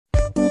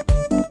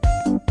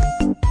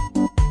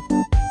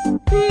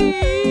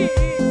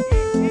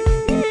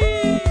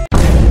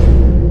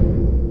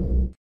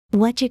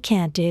What you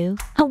can't do?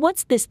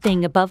 What's this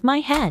thing above my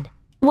head?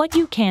 What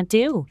you can't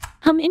do?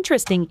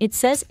 Interesting, it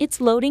says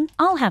it's loading.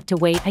 I'll have to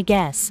wait, I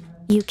guess.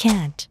 You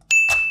can't.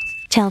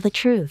 Tell the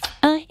truth.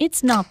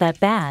 It's not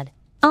that bad.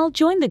 I'll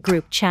join the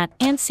group chat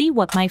and see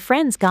what my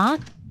friends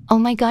got. Oh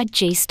my god,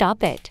 Jay,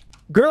 stop it.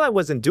 Girl, I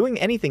wasn't doing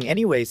anything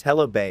anyways.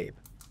 Hello, babe.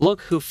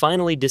 Look who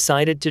finally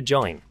decided to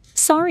join.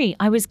 Sorry,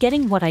 I was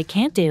getting what I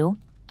can't do.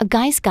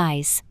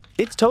 Guys.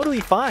 It's totally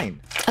fine.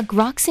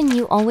 Roxanne,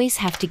 you always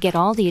have to get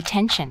all the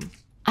attention.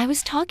 I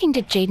was talking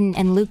to Jaden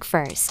and Luke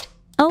first.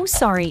 Oh,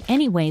 sorry.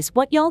 Anyways,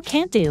 what y'all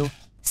can't do?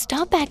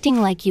 Stop acting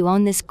like you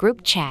own this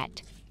group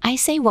chat. I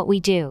say what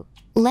we do.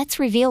 Let's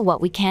reveal what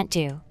we can't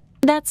do.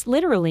 That's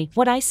literally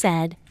what I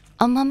said.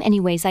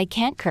 Anyways, I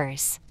can't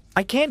curse.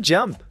 I can't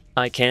jump.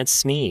 I can't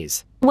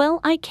sneeze. Well,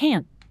 I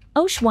can't.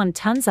 Osh 1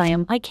 tons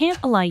I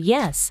can't lie,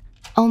 yes.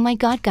 Oh my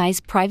god, guys,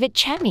 private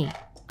chat me.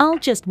 I'll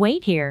just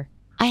wait here.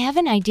 I have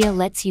an idea.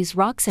 Let's use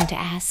Roxanne to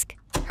ask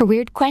her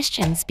weird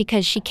questions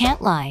because she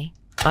can't lie.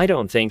 I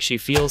don't think she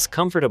feels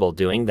comfortable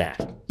doing that.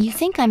 You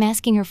think I'm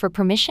asking her for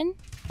permission?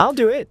 I'll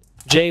do it.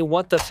 Jay,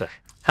 what the f?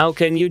 How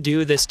can you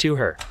do this to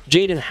her?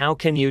 Jaden, how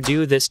can you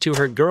do this to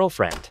her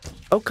girlfriend?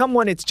 Oh, come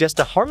on, it's just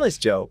a harmless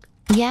joke.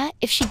 Yeah,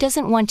 if she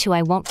doesn't want to,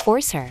 I won't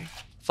force her.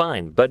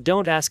 Fine, but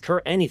don't ask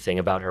her anything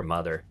about her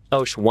mother.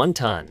 Osh 1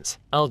 tons.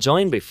 I'll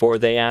join before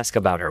they ask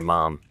about her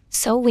mom.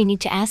 So we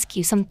need to ask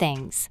you some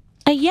things.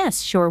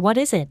 Yes, sure, what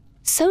is it?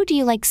 So do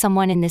you like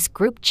someone in this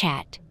group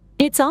chat?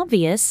 It's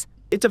obvious.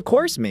 It's of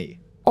course me.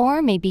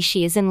 Or maybe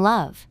she is in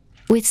love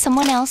with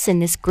someone else in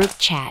this group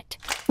chat.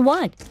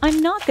 What?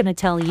 I'm not gonna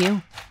tell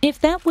you. If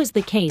that was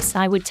the case,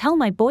 I would tell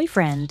my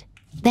boyfriend.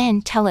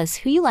 Then tell us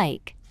who you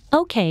like.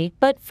 Okay,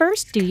 but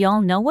first, do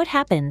y'all know what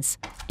happens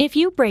if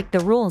you break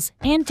the rules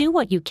and do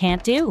what you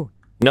can't do?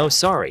 No,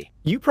 sorry.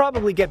 You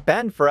probably get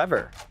banned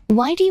forever.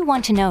 Why do you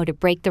want to know to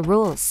break the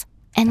rules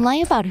and lie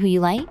about who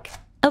you like?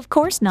 Of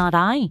course not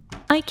I.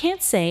 I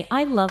can't say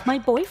I love my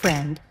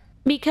boyfriend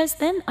because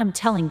then I'm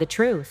telling the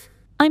truth.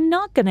 I'm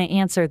not gonna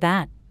answer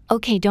that.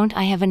 Okay, don't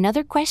I have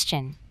another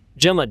question?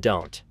 Gemma,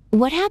 don't.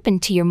 What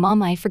happened to your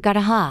mom? I forgot.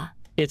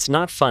 It's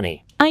not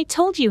funny. I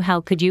told you,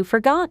 how could you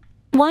forgot?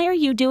 Why are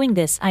you doing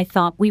this? I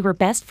thought we were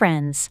best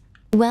friends.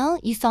 Well,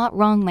 you thought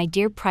wrong, my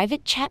dear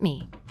private chat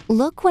me.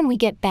 Look, when we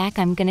get back,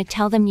 I'm gonna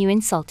tell them you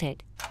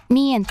insulted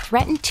me and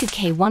threatened to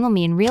K1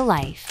 me in real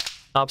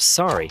life. I'm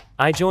sorry.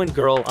 I joined,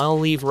 girl. I'll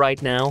leave right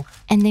now.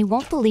 And they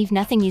won't believe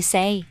nothing you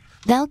say.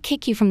 They'll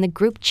kick you from the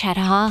group chat,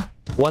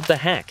 What the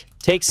heck?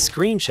 Take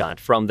screenshot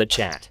from the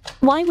chat.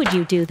 Why would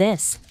you do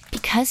this?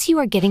 Because you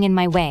are getting in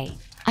my way.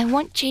 I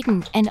want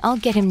Jaden and I'll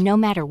get him no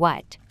matter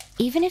what.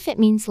 Even if it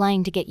means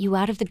lying to get you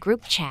out of the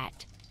group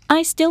chat.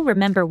 I still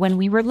remember when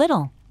we were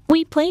little.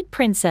 We played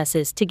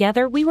princesses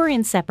together. We were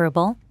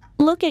inseparable.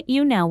 Look at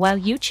you now. While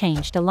you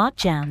changed a lot,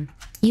 Gem.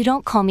 You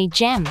don't call me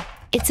Gem.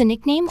 It's a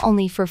nickname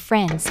only for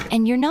friends,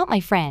 and you're not my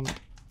friend.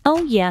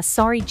 Oh yeah,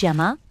 sorry,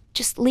 Gemma.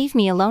 Just leave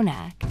me alone.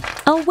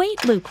 Oh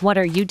wait, Luke, what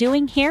are you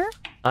doing here?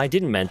 I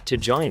didn't meant to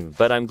join,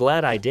 but I'm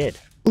glad I did.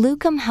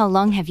 Luke, how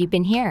long have you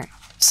been here?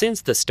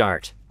 Since the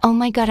start. Oh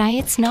my god,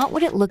 it's not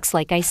what it looks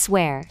like, I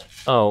swear.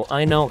 Oh,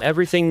 I know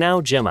everything now,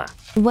 Gemma.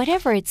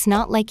 Whatever, it's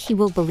not like he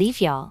will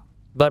believe y'all.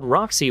 But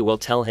Roxy will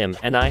tell him,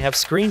 and I have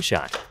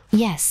screenshot.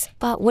 Yes,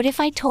 but what if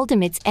I told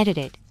him it's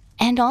edited?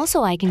 And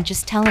also I can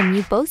just tell him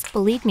you both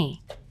believe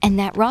me. And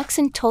that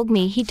Roxanne told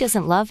me he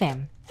doesn't love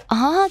him.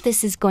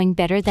 This is going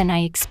better than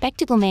I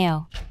expected,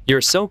 Lameo.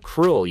 You're so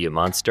cruel, you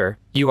monster.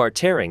 You are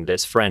tearing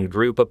this friend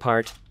group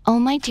apart. Oh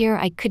my dear,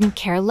 I couldn't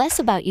care less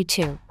about you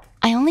two.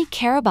 I only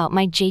care about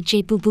my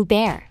JJ Boo Boo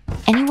Bear.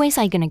 Anyways,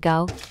 I gonna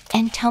go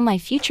and tell my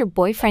future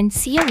boyfriend,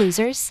 see ya,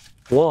 losers.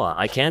 Whoa,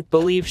 I can't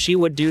believe she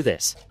would do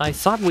this. I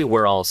thought we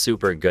were all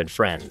super good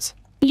friends.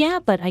 Yeah,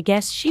 but I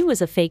guess she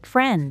was a fake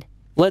friend.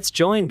 Let's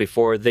join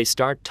before they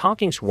start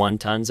talking 1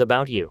 tons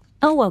about you.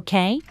 Oh,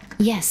 okay.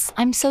 Yes,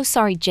 I'm so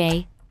sorry,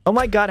 Jay. Oh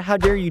my god, how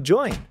dare you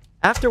join?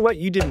 After what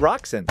you did,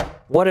 Roxanne.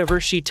 Whatever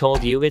she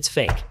told you, it's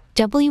fake.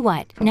 W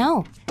what?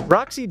 No.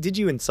 Roxy, did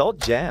you insult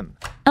Gem?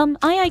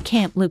 I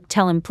can't, Luke,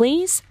 tell him,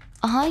 please.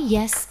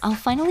 Yes, I'll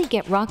finally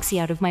get Roxy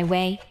out of my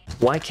way.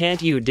 Why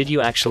can't you? Did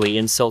you actually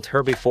insult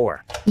her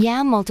before?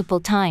 Yeah, multiple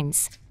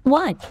times.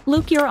 What?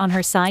 Luke, you're on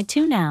her side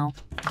too now.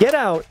 Get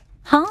out.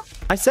 Huh?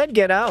 I said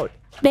get out.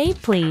 Babe,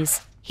 please.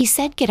 He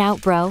said get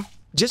out, bro.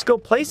 Just go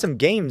play some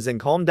games and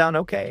calm down,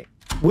 okay?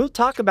 We'll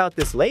talk about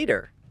this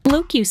later.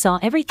 Luke, you saw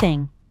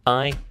everything.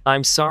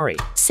 I'm sorry.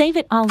 Save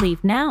it, I'll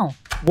leave now.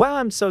 Wow,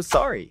 I'm so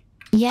sorry.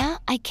 Yeah,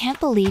 I can't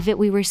believe it.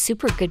 We were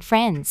super good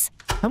friends.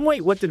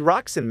 Wait, what did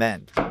Roxanne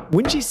meant?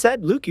 When she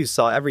said Luke, you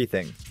saw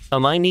everything.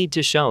 I need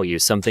to show you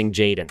something,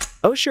 Jaden.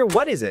 Oh sure,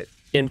 what is it?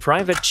 In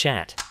private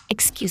chat.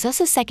 Excuse us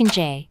a second,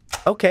 Jay.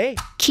 Okay.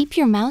 Keep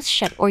your mouth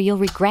shut or you'll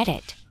regret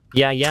it.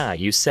 Yeah,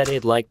 you said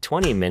it like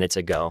 20 minutes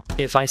ago.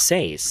 If I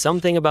say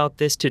something about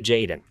this to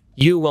Jaden,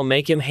 you will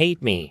make him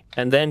hate me,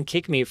 and then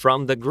kick me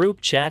from the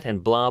group chat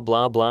and blah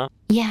blah blah.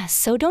 Yeah,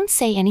 so don't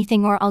say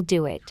anything or I'll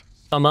do it.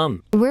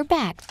 Mom. We're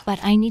back, but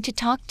I need to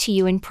talk to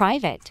you in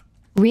private.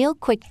 Real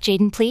quick,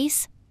 Jaden,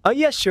 please.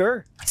 Yeah,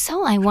 sure.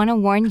 So I want to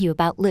warn you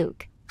about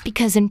Luke.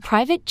 Because in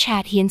private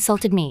chat he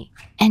insulted me.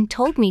 And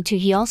told me to.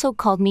 He also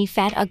called me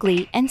fat,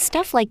 ugly, and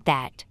stuff like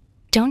that.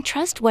 Don't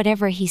trust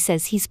whatever he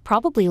says. He's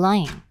probably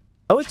lying.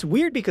 Oh, it's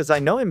weird because I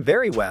know him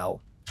very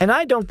well. And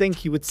I don't think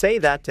he would say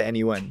that to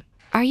anyone.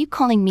 Are you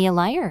calling me a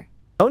liar?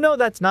 Oh no,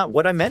 that's not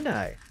what I meant.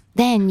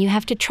 Then you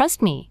have to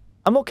trust me.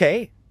 I'm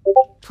okay.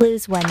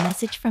 Clues 1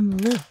 message from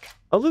Luke.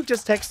 Oh, Luke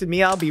just texted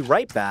me. I'll be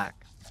right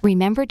back.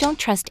 Remember, don't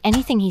trust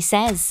anything he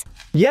says.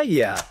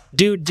 Yeah.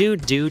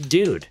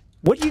 Dude.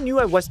 What, you knew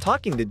I was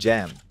talking to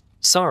Jem?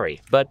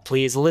 Sorry, but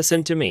please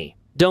listen to me.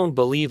 Don't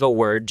believe a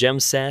word Jem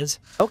says.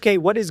 Okay,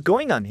 what is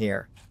going on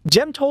here?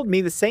 Jem told me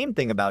the same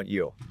thing about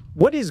you.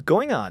 What is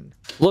going on?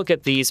 Look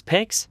at these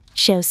pics.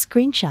 Show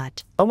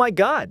screenshot. Oh my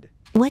god.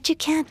 What you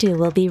can't do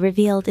will be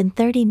revealed in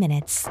 30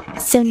 minutes,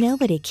 so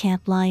nobody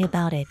can't lie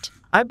about it.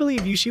 I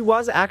believe you. She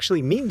was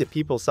actually mean to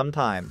people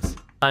sometimes.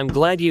 I'm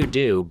glad you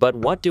do, but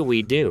what do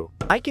we do?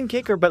 I can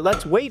kick her, but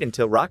let's wait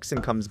until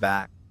Roxanne comes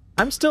back.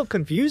 I'm still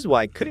confused.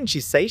 Why couldn't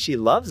she say she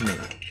loves me?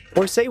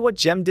 Or say what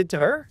Jem did to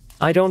her?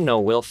 I don't know,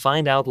 we'll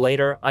find out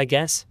later, I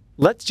guess.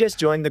 Let's just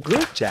join the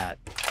group chat.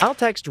 I'll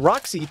text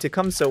Roxy to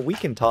come so we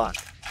can talk.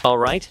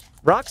 Alright.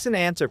 Roxanne,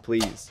 answer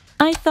please.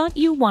 I thought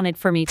you wanted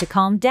for me to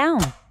calm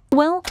down.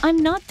 Well, I'm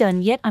not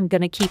done yet. I'm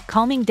gonna keep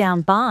calming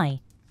down.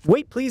 Bye.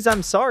 Wait, please,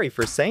 I'm sorry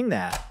for saying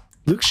that.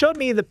 Luke showed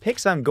me the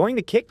pics. I'm going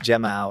to kick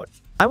Gemma out.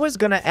 I was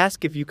gonna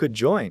ask if you could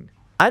join.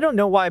 I don't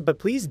know why, but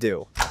please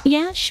do.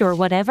 Yeah, sure,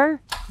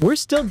 whatever. We're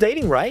still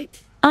dating, right?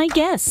 I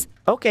guess.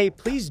 Okay,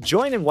 please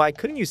join. And why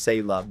couldn't you say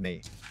you love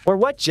me? Or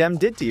what Jem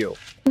did to you?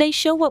 They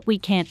show what we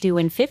can't do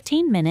in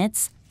 15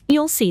 minutes.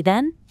 You'll see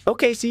then.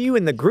 Okay, see you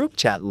in the group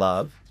chat,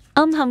 love.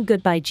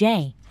 Goodbye,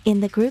 Jay.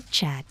 In the group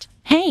chat.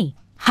 Hey,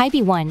 Hi,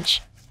 Bewunch.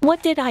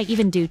 what did I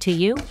even do to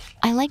you?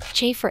 I liked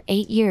Jay for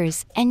 8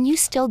 years, and you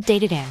still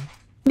dated him.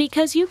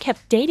 Because you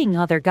kept dating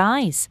other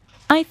guys.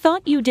 I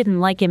thought you didn't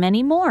like him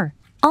anymore.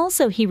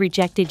 Also, he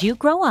rejected you.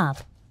 Grow up.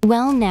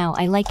 Well, now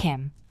I like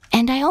him.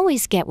 And I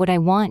always get what I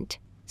want.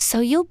 So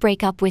you'll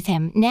break up with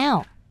him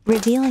now.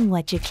 Revealing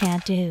what you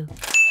can't do.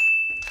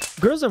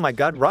 Girls, oh my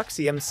god,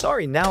 Roxy, I'm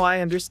sorry. Now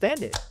I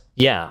understand it.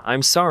 Yeah,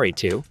 I'm sorry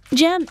too.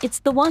 Jem, it's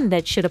the one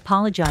that should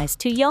apologize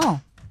to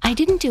y'all. I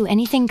didn't do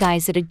anything,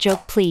 guys. At a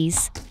joke,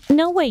 please.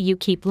 No way you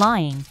keep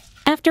lying.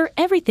 After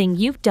everything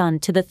you've done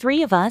to the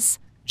three of us.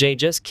 Jay,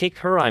 just kick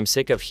her. I'm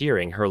sick of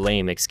hearing her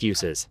lame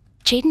excuses.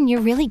 Jaden,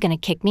 you're really gonna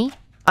kick me?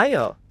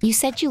 You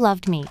said you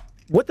loved me.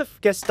 What the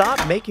f?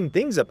 Stop making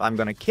things up. I'm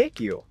gonna kick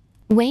you.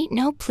 Wait,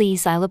 no,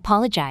 please. I'll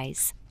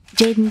apologize.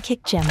 Jaden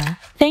kicked Gemma.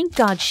 Thank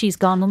God she's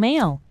gone,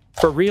 Lomeo.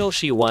 For real,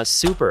 she was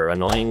super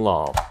annoying,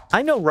 lol.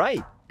 I know,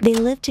 right? They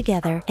lived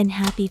together and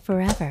happy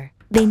forever.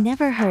 They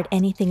never heard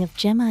anything of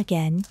Gemma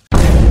again.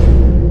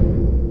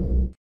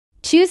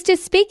 Choose to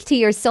speak to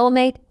your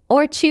soulmate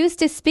or choose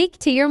to speak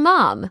to your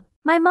mom.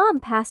 My mom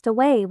passed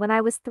away when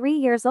I was 3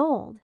 years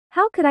old.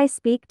 How could I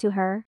speak to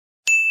her?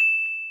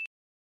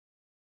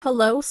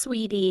 Hello,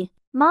 sweetie.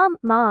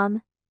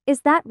 Mom,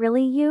 is that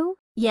really you?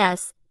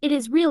 Yes, it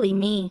is really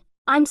me.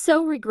 I'm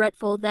so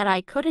regretful that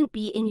I couldn't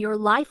be in your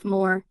life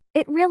more.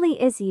 It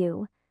really is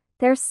you.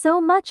 There's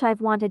so much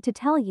I've wanted to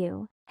tell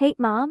you. Hey,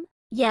 Mom?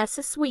 Yes,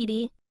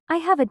 sweetie. I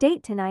have a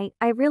date tonight.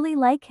 I really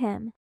like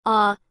him.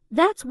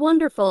 That's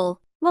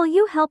wonderful. Will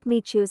you help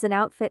me choose an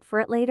outfit for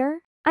it later?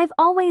 I've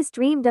always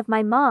dreamed of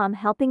my mom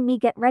helping me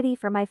get ready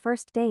for my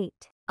first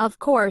date. Of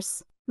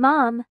course.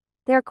 Mom,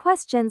 their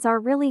questions are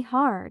really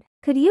hard.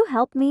 Could you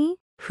help me?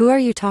 Who are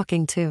you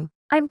talking to?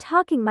 I'm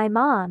talking my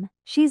mom.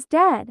 She's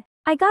dead.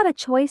 I got a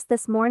choice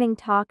this morning.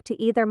 Talk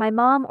to either my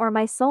mom or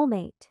my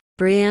soulmate.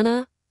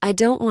 Brianna, I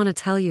don't want to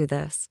tell you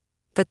this,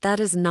 but that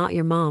is not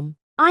your mom.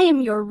 I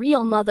am your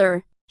real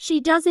mother. She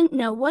doesn't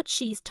know what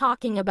she's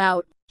talking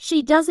about.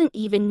 She doesn't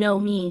even know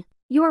me.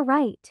 You're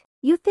right.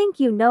 You think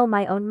you know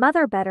my own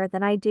mother better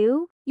than I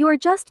do? You're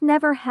just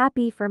never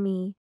happy for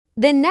me.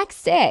 The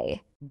next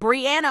day.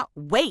 Brianna,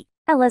 wait.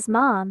 Ella's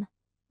mom.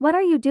 What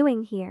are you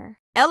doing here?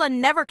 Ella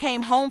never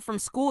came home from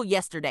school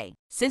yesterday.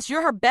 Since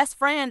you're her best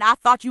friend, I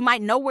thought you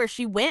might know where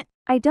she went.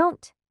 I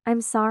don't.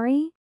 I'm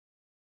sorry.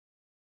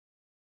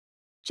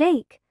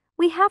 Jake,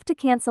 we have to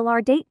cancel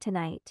our date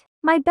tonight.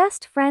 My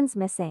best friend's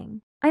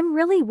missing. I'm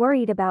really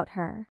worried about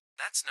her.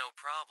 That's no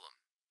problem.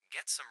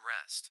 Get some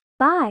rest.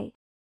 Bye.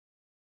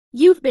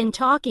 You've been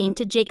talking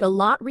to Jake a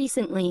lot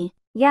recently.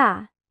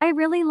 Yeah, I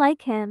really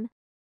like him.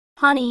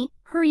 Honey,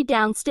 hurry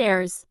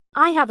downstairs.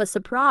 I have a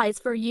surprise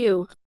for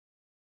you.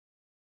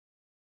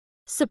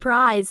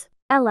 Surprise.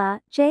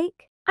 Ella,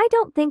 Jake, I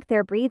don't think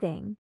they're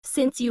breathing.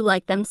 Since you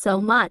like them so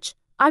much,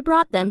 I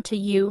brought them to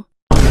you.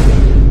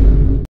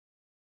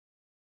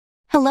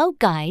 Hello,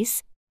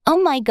 guys.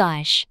 Oh my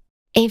gosh.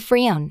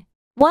 Freon.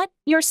 What?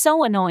 You're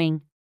so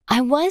annoying.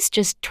 I was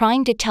just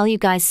trying to tell you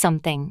guys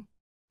something.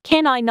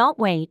 Can I not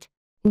wait?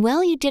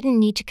 Well, you didn't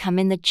need to come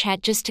in the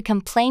chat just to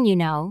complain, you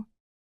know.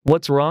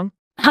 What's wrong?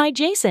 Hi,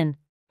 Jason.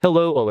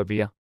 Hello,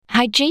 Olivia.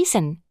 Hi,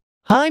 Jason.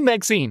 Hi,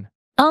 Maxine.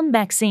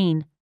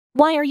 Maxine.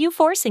 Why are you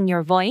forcing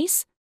your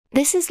voice?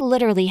 This is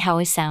literally how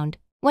I sound.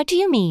 What do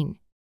you mean?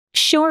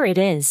 Sure it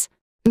is.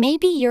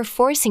 Maybe you're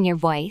forcing your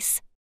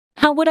voice.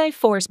 How would I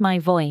force my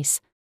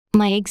voice?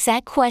 My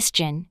exact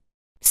question.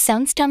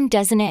 Sounds dumb,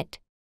 doesn't it?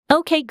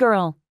 Okay,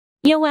 girl.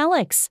 Yo,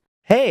 Alex.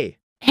 Hey,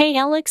 Hey,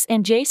 Alex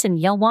and Jason,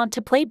 y'all want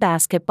to play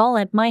basketball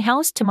at my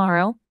house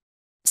tomorrow?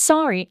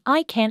 Sorry,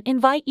 I can't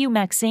invite you,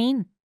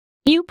 Maxine.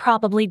 You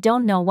probably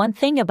don't know one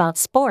thing about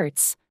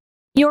sports.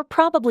 You're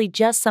probably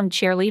just some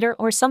cheerleader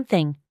or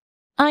something.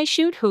 I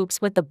shoot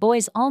hoops with the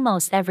boys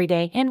almost every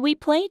day and we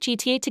play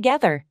GTA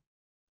together.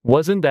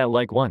 Wasn't that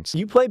like once?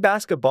 you play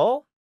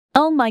basketball?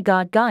 Oh my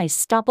god, guys,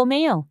 stop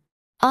Omeo.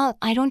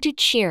 I don't do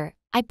cheer.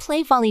 I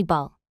play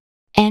volleyball.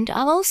 And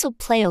I'll also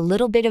play a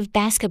little bit of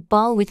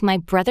basketball with my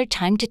brother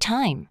time to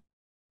time.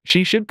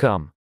 She should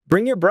come.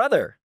 Bring your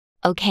brother.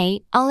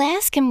 Okay, I'll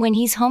ask him when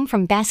he's home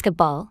from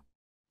basketball.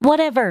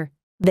 Whatever.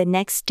 The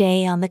next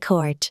day on the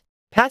court.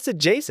 Pass it,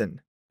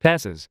 Jason.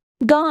 Passes.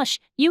 Gosh,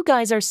 you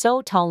guys are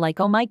so tall, like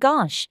oh my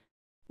gosh.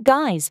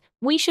 Guys,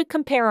 we should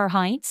compare our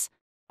heights.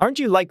 Aren't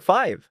you like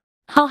 5?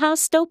 How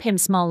stop him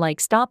small, like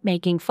stop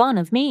making fun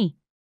of me.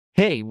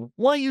 Hey,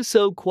 why you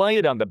so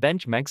quiet on the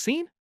bench,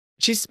 Maxine?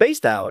 She's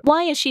spaced out.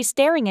 Why is she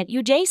staring at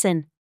you,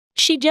 Jason?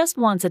 She just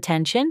wants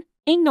attention.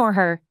 Ignore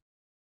her.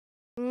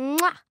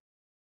 Mwah.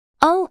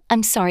 Oh,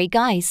 I'm sorry,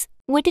 guys.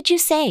 What did you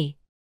say?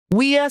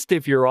 We asked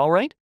if you're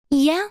alright.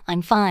 Yeah,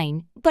 I'm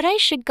fine, but I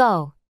should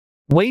go.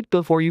 Wait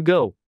before you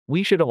go.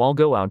 We should all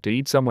go out to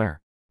eat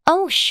somewhere.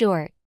 Oh,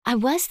 sure. I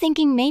was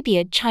thinking maybe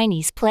a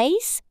Chinese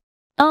place.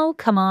 Oh,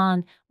 come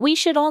on. We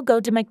should all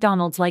go to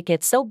McDonald's, like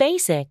it's so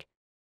basic.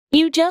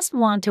 You just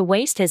want to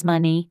waste his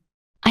money.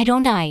 I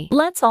don't.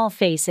 Let's all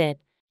face it.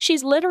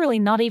 She's literally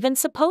not even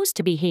supposed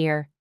to be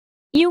here.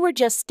 You were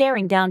just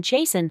staring down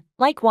Jason,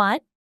 like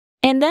what?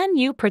 And then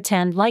you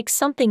pretend like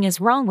something is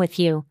wrong with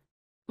you.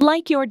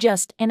 Like you're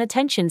just an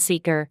attention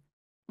seeker.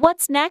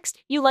 What's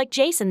next? You like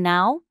Jason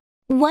now?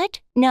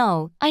 What?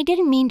 No, I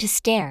didn't mean to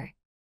stare.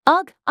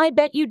 Ugh, I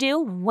bet you do.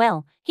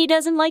 Well, he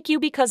doesn't like you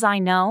because I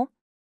know.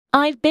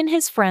 I've been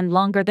his friend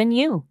longer than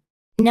you.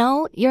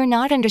 No, you're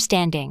not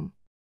understanding.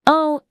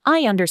 Oh,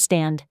 I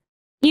understand.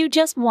 You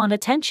just want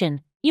attention,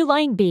 you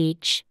lying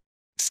bitch.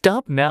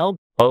 Stop now,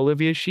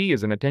 Olivia. She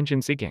is an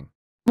attention seeking.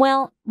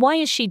 Well, why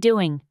is she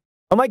doing?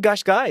 Oh my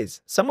gosh,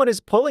 guys. Someone is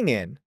pulling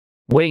in.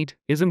 Wait,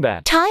 isn't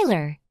that?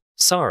 Tyler.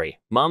 Sorry,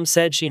 Mom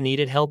said she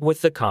needed help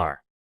with the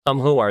car.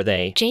 Who are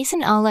they?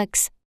 Jason,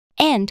 Alex.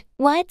 And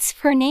what's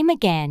her name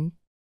again?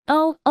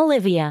 Oh,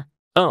 Olivia.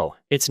 Oh,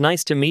 it's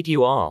nice to meet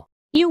you all.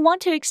 You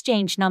want to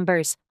exchange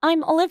numbers.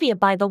 I'm Olivia,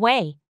 by the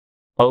way.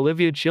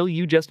 Olivia, chill,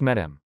 you just met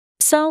him.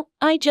 So,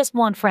 I just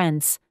want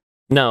friends.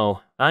 No,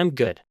 I'm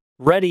good.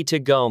 Ready to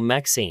go,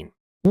 Maxine.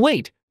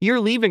 Wait, you're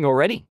leaving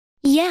already?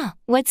 Yeah,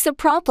 what's the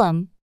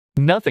problem?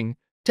 Nothing.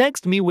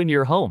 Text me when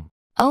you're home.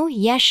 Oh,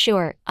 yeah,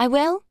 sure, I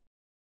will.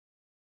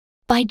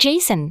 Bye,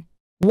 Jason.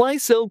 Why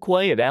so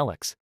quiet,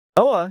 Alex?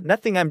 Oh,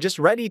 nothing. I'm just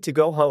ready to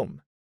go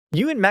home.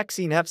 You and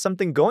Maxine have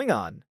something going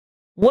on.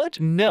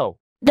 What? No.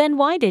 Then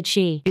why did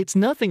she? It's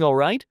nothing,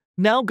 alright?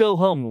 Now go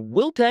home.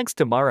 We'll text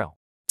tomorrow.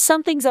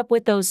 Something's up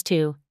with those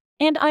two.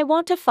 And I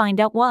want to find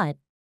out what.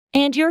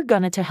 And you're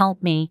gonna to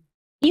help me.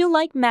 You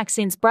like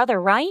Maxine's brother,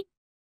 right?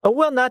 Oh,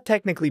 well, not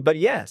technically, but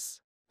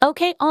yes.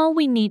 Okay, all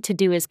we need to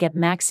do is get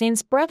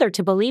Maxine's brother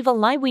to believe a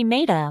lie we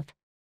made up.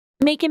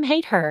 Make him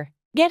hate her.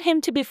 Get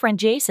him to befriend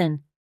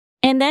Jason.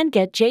 And then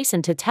get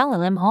Jason to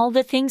tell him all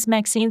the things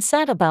Maxine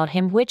said about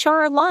him which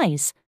are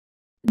lies.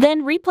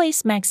 Then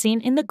replace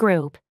Maxine in the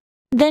group.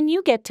 Then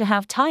you get to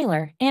have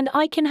Tyler and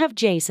I can have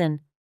Jason.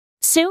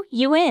 Sue,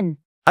 you in?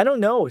 I don't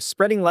know,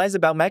 spreading lies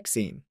about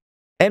Maxine.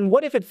 And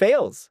what if it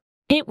fails?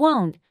 It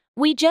won't.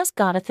 We just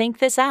gotta think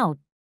this out.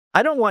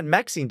 I don't want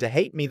Maxine to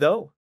hate me,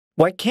 though.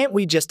 Why can't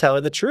we just tell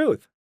her the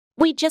truth?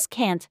 We just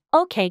can't.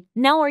 Okay,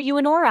 now are you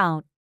in or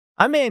out?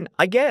 I'm in,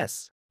 I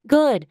guess.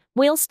 Good.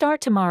 We'll start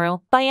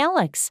tomorrow. Bye,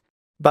 Alex.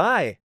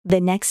 Bye.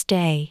 The next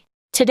day.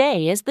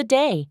 Today is the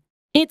day.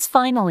 It's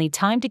finally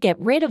time to get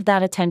rid of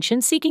that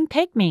attention-seeking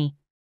pick-me.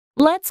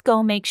 Let's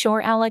go make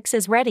sure Alex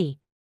is ready.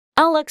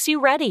 Alex, you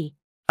ready?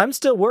 I'm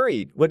still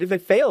worried. What if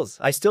it fails?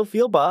 I still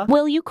feel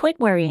Will you quit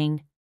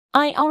worrying?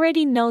 I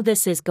already know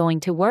this is going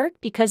to work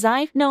because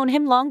I've known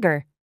him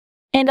longer.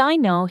 And I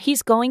know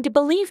he's going to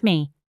believe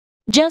me.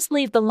 Just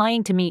leave the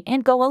lying to me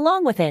and go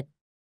along with it.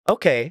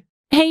 Okay.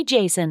 Hey,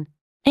 Jason.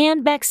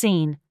 And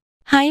Maxine.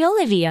 Hi,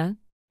 Olivia.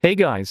 Hey,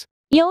 guys.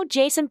 Yo,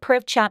 Jason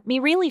priv chat me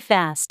really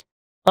fast.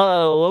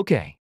 Oh,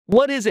 okay.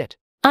 What is it?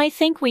 I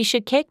think we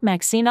should kick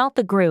Maxine out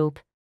the group.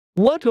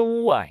 What?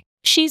 Why?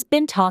 She's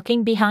been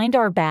talking behind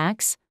our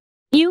backs.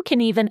 You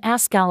can even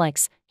ask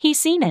Alex. He's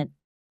seen it.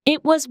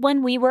 It was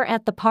when we were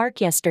at the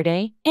park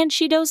yesterday, and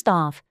she dozed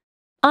off.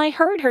 I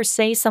heard her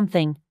say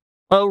something.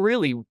 Oh,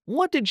 really?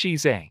 What did she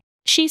say?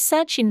 She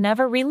said she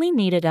never really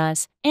needed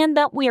us, and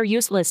that we are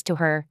useless to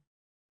her.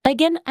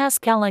 Again,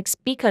 ask Alex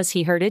because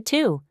he heard it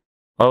too.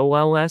 Oh,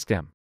 I'll ask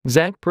him.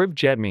 Zach priv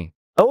chat me.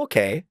 Oh,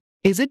 okay.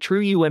 Is it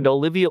true you and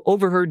Olivia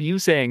overheard you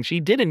saying she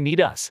didn't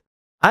need us?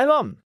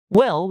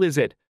 Well, is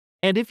it?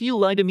 And if you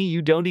lie to me,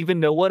 you don't even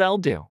know what I'll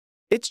do.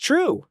 It's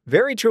true.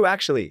 Very true,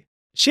 actually.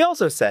 She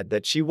also said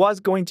that she was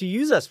going to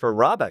use us for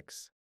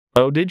Robux.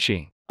 Oh, did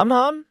she?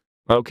 Hum.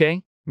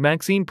 Okay,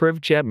 Maxine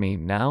priv chat me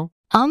now.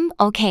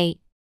 Okay.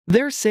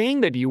 They're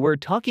saying that you were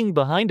talking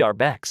behind our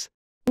backs.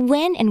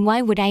 When and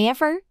why would I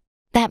ever?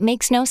 That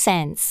makes no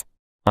sense.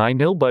 I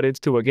know, but it's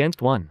 2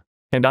 against 1.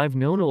 And I've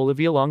known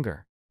Olivia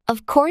longer.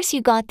 Of course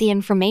you got the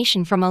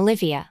information from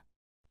Olivia.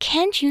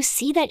 Can't you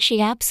see that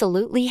she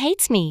absolutely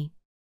hates me?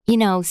 You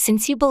know,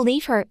 since you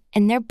believe her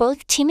and they're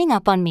both teaming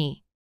up on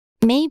me.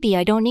 Maybe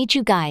I don't need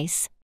you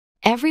guys.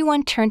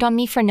 Everyone turned on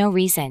me for no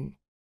reason.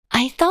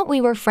 I thought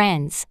we were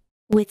friends.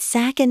 With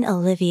Zach and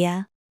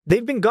Olivia.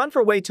 They've been gone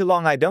for way too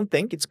long. I don't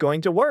think it's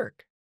going to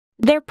work.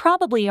 They're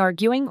probably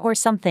arguing or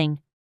something.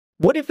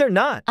 What if they're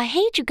not? I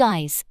hate you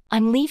guys.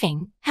 I'm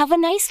leaving. Have a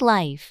nice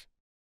life.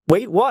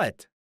 Wait,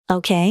 what?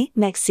 Okay,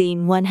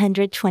 Maxine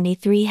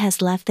 123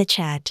 has left the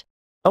chat.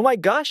 Oh my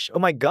gosh, oh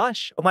my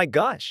gosh, oh my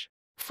gosh.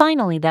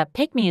 Finally, that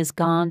pick-me is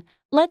gone.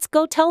 Let's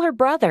go tell her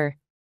brother.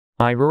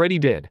 I already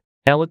did.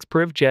 Alex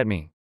priv chat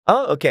me.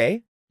 Oh,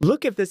 okay.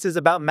 Look if this is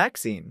about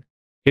Maxine.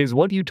 Is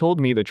what you told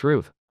me the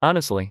truth?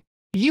 Honestly,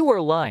 you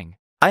were lying.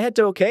 I had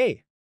to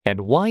okay.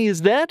 And why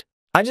is that?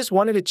 I just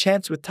wanted a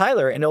chance with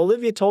Tyler and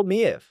Olivia told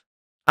me if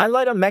I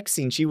lied on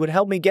Maxine, she would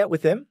help me get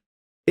with him.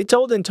 It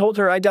told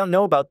her I don't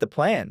know about the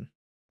plan.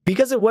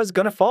 Because it was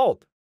gonna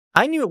fault.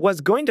 I knew it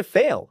was going to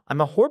fail.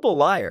 I'm a horrible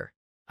liar.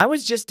 I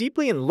was just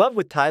deeply in love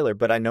with Tyler,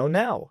 but I know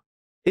now.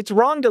 It's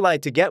wrong to lie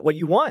to get what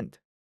you want.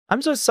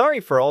 I'm so sorry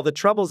for all the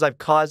troubles I've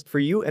caused for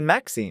you and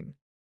Maxine.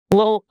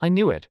 Well, I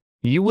knew it.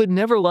 You would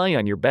never lie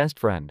on your best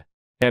friend.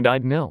 And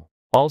I'd know.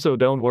 Also,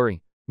 don't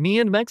worry. Me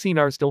and Maxine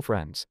are still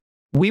friends.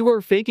 We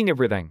were faking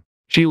everything.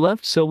 She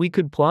left so we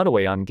could plot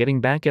away on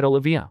getting back at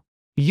Olivia.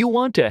 You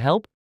want to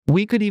help?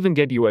 We could even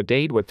get you a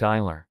date with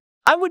Tyler.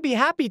 I would be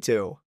happy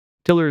to.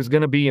 Tyler's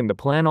gonna be in the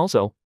plan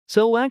also,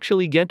 so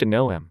actually get to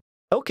know him.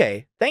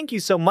 Okay, thank you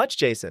so much,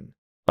 Jason.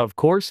 Of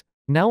course,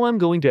 now I'm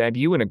going to add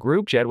you in a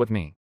group chat with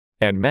me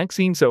and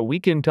Maxine so we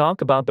can talk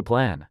about the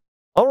plan.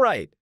 All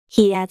right.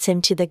 He adds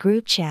him to the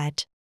group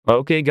chat.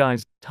 Okay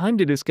guys, time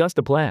to discuss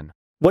the plan.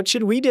 What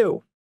should we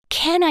do?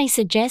 Can I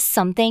suggest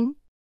something?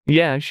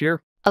 Yeah, sure.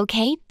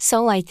 Okay,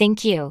 so I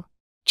think you.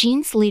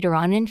 Jean's leader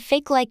on and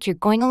fake like you're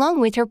going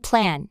along with her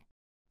plan.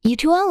 You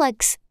two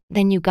Alex,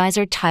 then you guys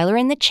are Tyler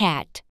in the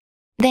chat.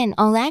 Then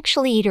I'll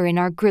actually eat her in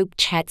our group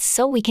chat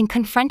so we can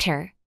confront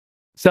her.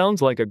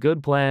 Sounds like a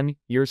good plan.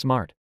 You're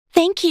smart.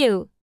 Thank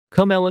you.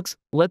 Come Alex,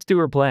 let's do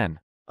her plan.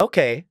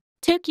 Okay.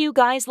 Took you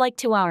guys like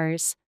 2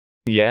 hours.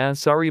 Yeah,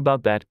 sorry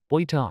about that.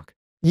 Boy talk.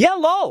 Yeah,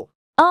 lol.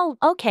 Oh,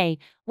 okay.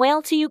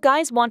 Well, do you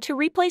guys want to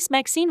replace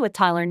Maxine with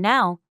Tyler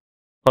now?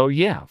 Oh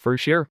yeah, for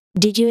sure.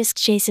 Did you ask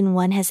Jason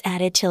 1 has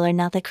added Tyler,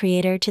 not the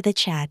creator, to the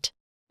chat?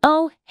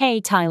 Oh,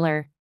 hey,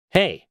 Tyler.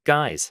 Hey,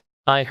 guys.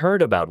 I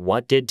heard about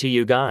what did to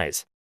you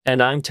guys.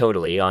 And I'm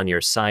totally on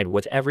your side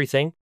with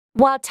everything.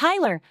 Wow,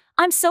 Tyler,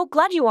 I'm so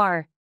glad you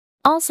are.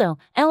 Also,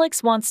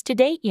 Alex wants to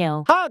date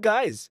you. Ha,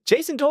 guys.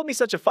 Jason told me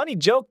such a funny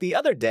joke the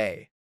other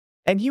day.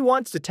 And he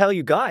wants to tell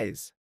you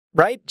guys.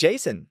 Right,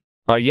 Jason?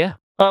 Yeah.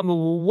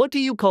 What do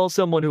you call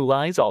someone who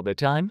lies all the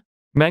time?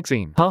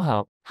 Maxine.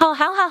 Haha.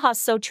 Ha,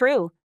 so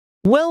true.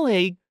 Well,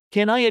 hey,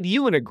 can I add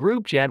you in a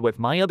group chat with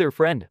my other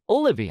friend,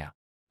 Olivia?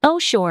 Oh,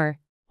 sure.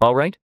 All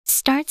right.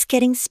 Starts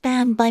getting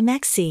spammed by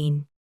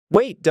Maxine.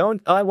 Wait,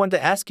 don't I want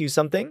to ask you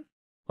something?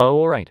 Oh,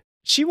 all right.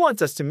 She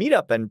wants us to meet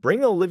up and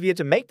bring Olivia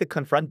to make the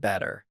confront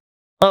better.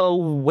 Oh,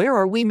 where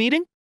are we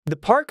meeting? The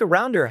park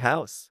around her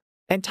house.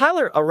 And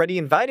Tyler already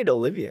invited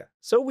Olivia,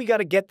 so we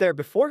gotta get there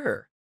before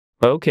her.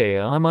 Okay,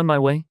 I'm on my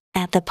way.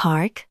 At the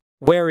park?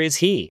 Where is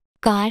he?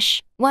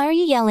 Gosh, why are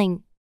you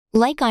yelling?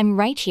 Like I'm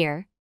right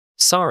here.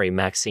 Sorry,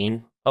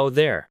 Maxine. Oh,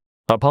 there.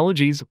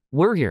 Apologies,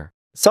 we're here.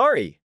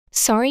 Sorry.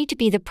 Sorry to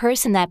be the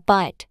person that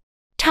but.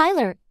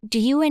 Tyler, do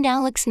you and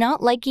Alex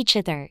not like each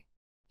other?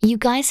 You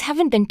guys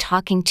haven't been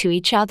talking to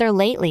each other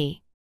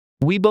lately.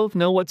 We both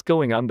know what's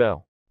going on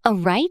though. Oh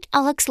right,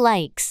 Alex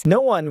likes. No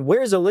one,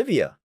 where's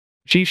Olivia?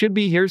 She should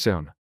be here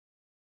soon.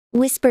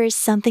 Whispers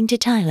something to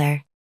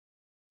Tyler.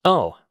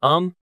 Oh,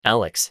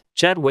 Alex,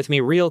 chat with me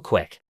real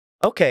quick.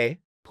 Okay.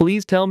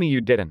 Please tell me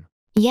you didn't.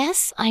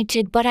 Yes, I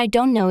did, but I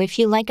don't know if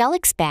you like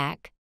Alex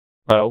back.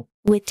 Oh?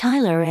 With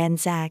Tyler and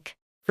Zach.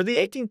 For the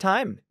 18th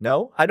time,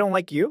 no, I don't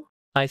like you.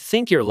 I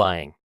think you're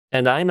lying.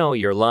 And I know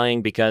you're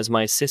lying because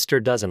my sister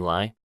doesn't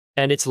lie.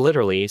 And it's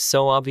literally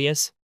so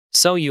obvious.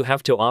 So you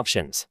have 2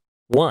 options.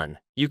 1,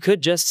 you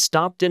could just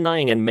stop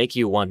denying and make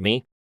you want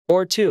me.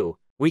 Or 2,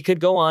 we could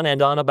go on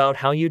and on about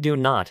how you do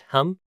not,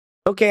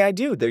 Okay, I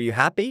do. Are you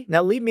happy?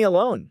 Now leave me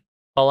alone.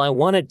 All I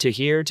wanted to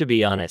hear, to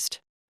be honest.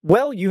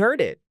 Well, you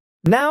heard it.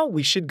 Now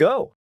we should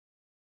go.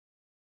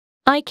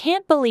 I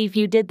can't believe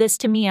you did this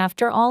to me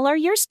after all our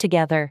years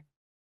together.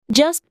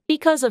 Just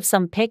because of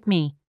some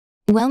pick-me.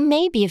 Well,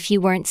 maybe if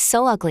you weren't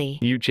so ugly.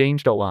 You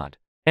changed a lot.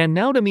 And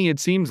now to me it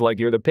seems like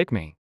you're the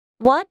pick-me.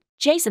 What?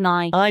 Jason,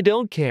 I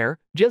don't care.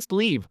 Just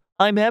leave.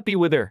 I'm happy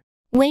with her.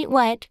 Wait,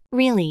 what?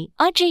 Really?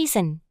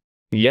 Jason.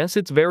 Yes,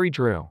 it's very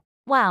true.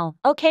 Wow,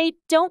 okay,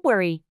 don't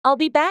worry. I'll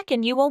be back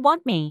and you will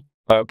want me.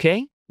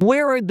 Okay,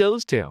 where are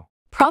those 2?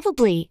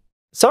 Probably.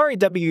 Sorry,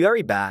 W, are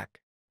you back?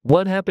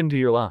 What happened to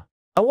your la?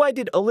 Oh, why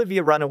did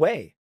Olivia run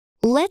away?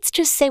 Let's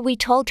just say we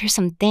told her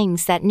some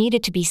things that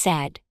needed to be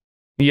said.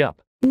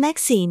 Yup.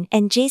 Maxine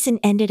and Jason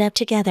ended up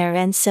together,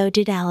 and so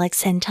did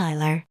Alex and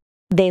Tyler.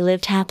 They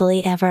lived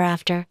happily ever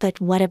after,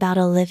 but what about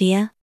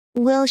Olivia?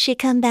 Will she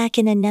come back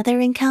in another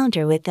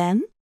encounter with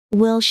them?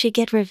 Will she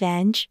get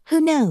revenge?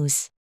 Who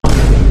knows?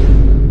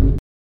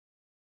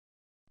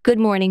 Good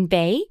morning,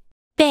 Bae.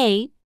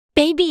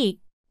 Baby.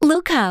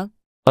 Luca.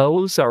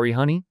 Oh, sorry,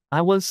 honey.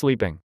 I was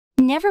sleeping.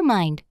 Never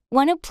mind.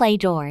 Wanna play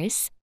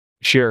doors?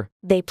 Sure.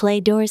 They play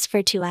doors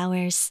for 2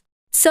 hours.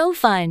 So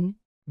fun.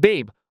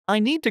 Babe, I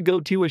need to go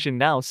tuition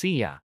now. See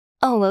ya.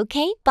 Oh,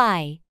 okay,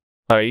 bye.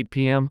 8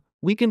 p.m.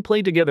 We can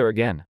play together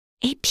again.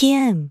 8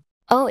 p.m.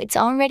 Oh, it's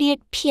already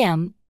 8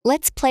 p.m.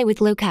 Let's play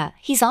with Luca.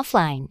 He's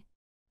offline.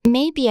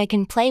 Maybe I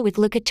can play with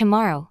Luca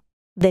tomorrow.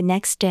 The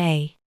next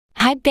day.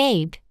 Hi,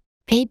 babe.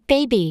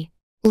 Baby.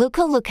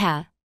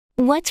 Luca.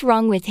 What's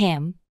wrong with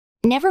him?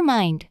 Never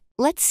mind.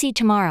 Let's see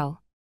tomorrow.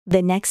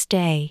 The next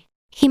day.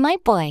 He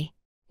might boy.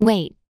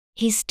 Wait,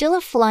 he's still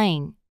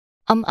offline.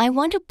 I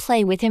want to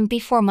play with him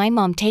before my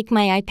mom take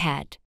my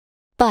iPad.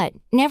 But,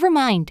 never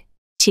mind.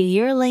 2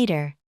 years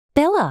later.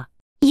 Bella,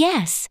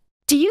 Yes.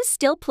 do you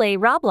still play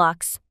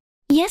Roblox?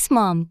 Yes,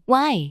 Mom.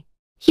 Why?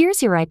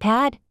 Here's your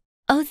iPad.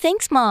 Oh,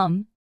 thanks,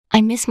 Mom.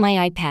 I miss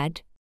my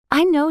iPad.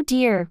 I know,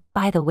 dear.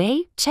 By the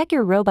way, check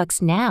your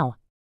Robux now.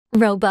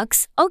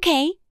 Robux,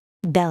 okay.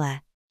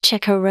 Bella.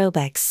 Check her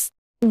Robux.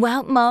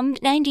 Wow, Mom,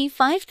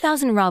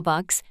 95,000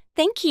 Robux.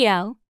 Thank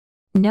you.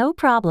 No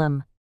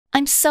problem.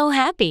 I'm so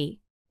happy.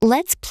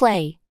 Let's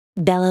play.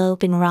 Bella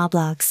opened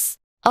Roblox.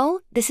 Oh,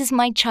 this is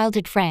my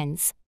childhood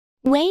friends.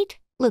 Wait,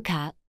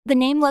 Luca, the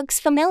name looks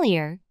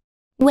familiar.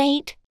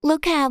 Wait,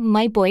 Luca,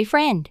 my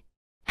boyfriend.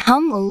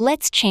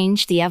 Let's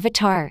change the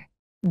avatar.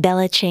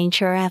 Bella changed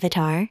her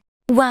avatar.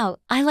 Wow,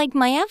 I like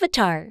my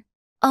avatar.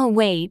 Oh,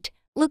 wait,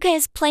 Luca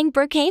is playing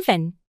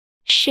Brookhaven.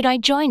 Should I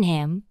join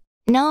him?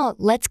 No,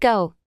 let's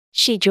go.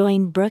 She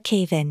joined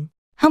Brookhaven.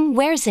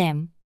 Where's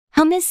him?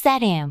 Is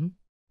that him?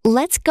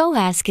 Let's go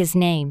ask his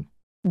name.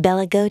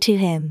 Bella go to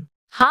him.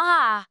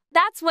 Ha!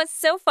 That's what's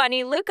so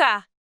funny,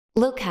 Luca.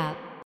 Luca.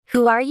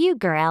 Who are you,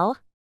 girl?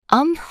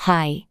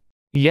 Hi.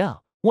 Yeah,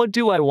 what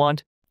do I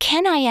want?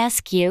 Can I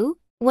ask you,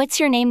 what's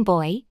your name,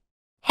 boy?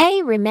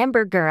 Hey,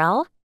 remember,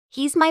 girl?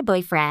 He's my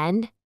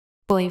boyfriend.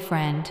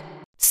 Boyfriend.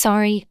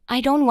 Sorry,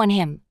 I don't want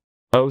him.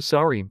 Oh,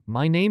 sorry.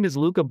 My name is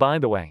Luca, by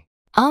the way.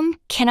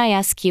 Can I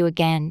ask you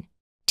again?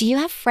 Do you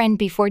have friend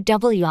before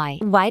WI?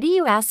 Why do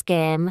you ask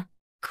him?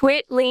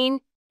 Quit, Lean.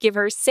 Give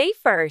her say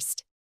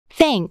first.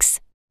 Thanks.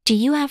 Do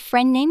you have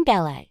friend named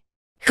Bella?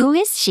 Who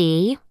is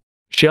she?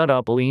 Shut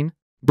up, Lean.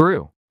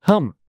 Brew.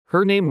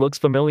 Her name looks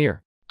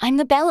familiar. I'm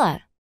the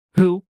Bella.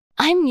 Who?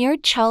 I'm your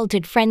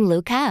childhood friend,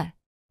 Luca.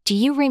 Do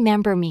you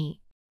remember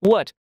me?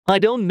 What? I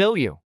don't know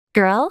you.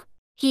 Girl,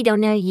 he don't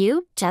know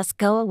you. Just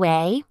go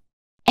away.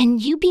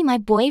 And you be my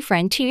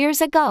boyfriend 2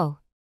 years ago.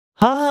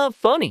 Haha,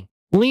 funny.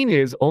 Lean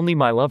is only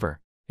my lover.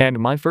 And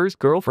my first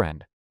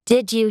girlfriend.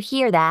 Did you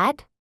hear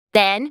that?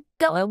 Then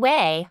go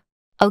away.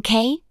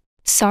 Okay.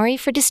 Sorry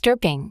for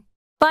disturbing.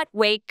 But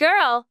wait,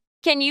 girl.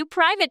 Can you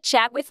private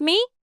chat with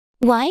me?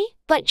 Why?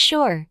 But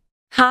sure.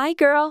 Hi,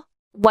 girl.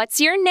 What's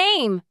your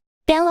name?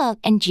 Bella,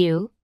 and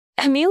you?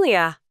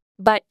 Amelia.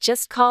 But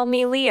just call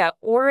me Leah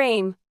or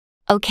Aim.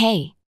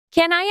 Okay.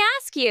 Can I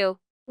ask you,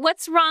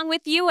 what's wrong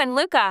with you and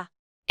Luca?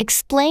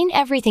 Explain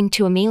everything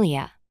to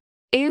Amelia.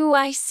 Ooh,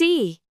 I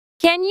see.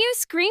 Can you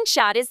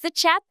screenshot is the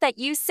chat that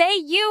you say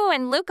you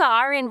and Luca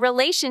are in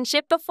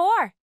relationship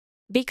before?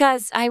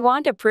 Because I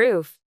want a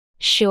proof.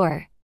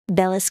 Sure.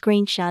 Bella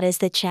screenshot is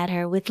the chat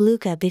her with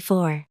Luca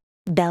before.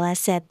 Bella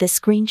said the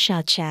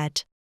screenshot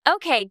chat.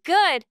 Okay,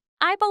 good.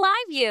 I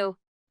believe you.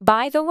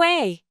 By the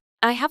way,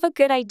 I have a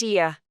good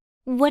idea.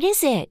 What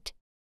is it?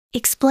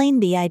 Explain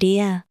the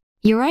idea.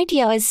 Your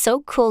idea is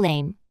so cool,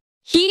 Aim.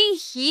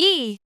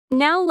 Hee.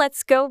 Now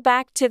let's go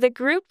back to the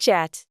group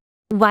chat.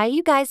 Why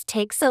you guys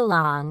take so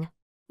long?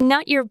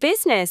 Not your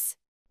business.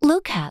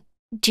 Luca,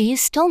 do you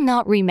still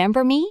not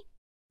remember me?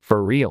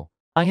 For real.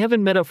 I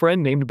haven't met a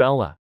friend named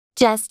Bella.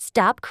 Just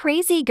stop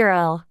crazy,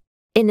 girl.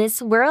 In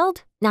this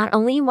world, not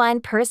only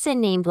one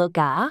person named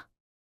Luca.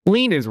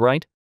 Lean is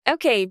right.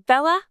 Okay,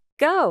 Bella,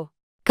 go.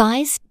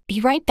 Guys, be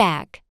right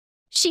back.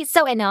 She's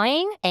so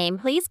annoying. Aim,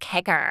 please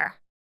kick her.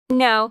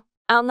 No,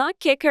 I'll not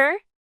kick her.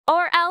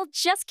 Or I'll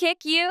just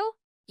kick you.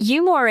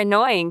 You more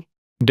annoying.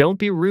 Don't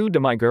be rude to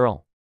my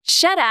girl.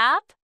 Shut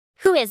up.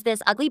 Who is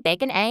this ugly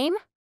bacon, Aim?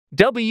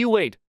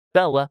 W8.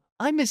 Bella,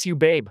 I miss you,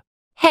 babe.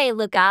 Hey,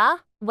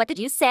 Luca. What did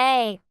you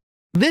say?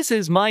 This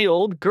is my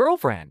old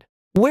girlfriend.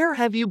 Where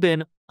have you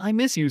been? I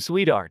miss you,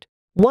 sweetheart.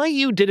 Why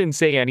you didn't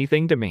say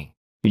anything to me?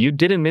 You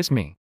didn't miss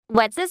me.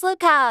 What's this,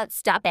 Luca?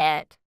 Stop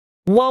it.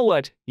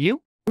 What?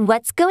 You?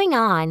 What's going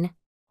on?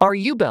 Are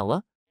you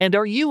Bella? And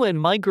are you and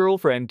my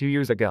girlfriend 2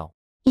 years ago?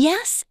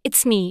 Yes,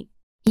 it's me.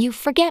 You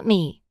forget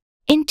me.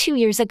 2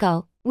 years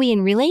ago, we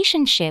in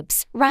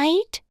relationships,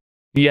 right?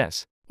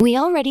 Yes. We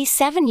already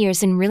 7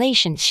 years in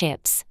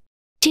relationships.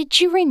 Did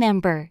you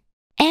remember?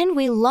 And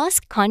we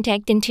lost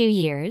contact in 2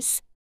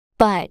 years.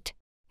 But,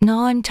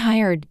 no, I'm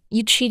tired.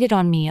 You cheated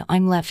on me.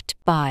 I'm left.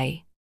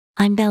 Bye.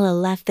 I'm Bella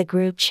left the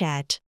group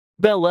chat.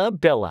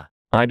 Bella.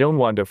 I don't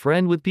want a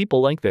friend with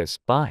people like this.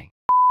 Bye.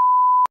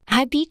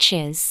 Hi,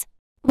 beaches.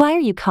 Why are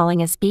you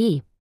calling us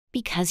B?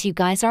 Because you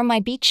guys are my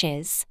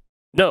beaches.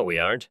 No, we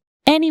aren't.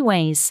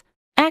 Anyways,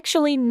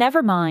 actually,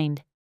 never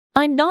mind.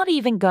 I'm not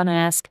even gonna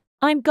ask.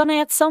 I'm gonna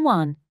add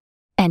someone.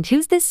 And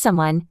who's this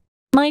someone?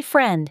 My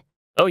friend.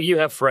 Oh, you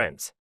have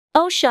friends.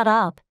 Oh, shut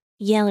up.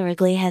 Yeller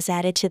Ugly has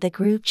added to the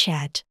group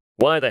chat.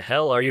 Why the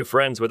hell are you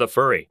friends with a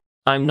furry?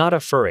 I'm not a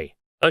furry.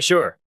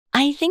 Sure.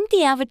 I think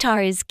the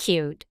avatar is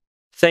cute.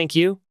 Thank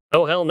you.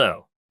 Oh, hell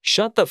no.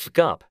 Shut the fuck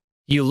up.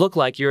 You look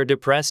like you're a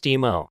depressed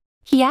emo.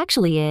 He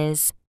actually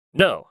is.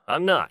 No,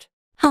 I'm not.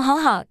 Ha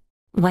ha ha.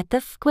 What the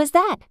f was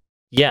that?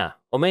 Yeah,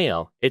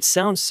 Omeo, it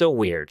sounds so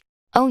weird.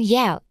 Oh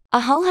yeah,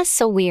 Ahalha's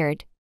so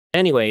weird.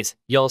 Anyways,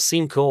 y'all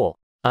seem cool.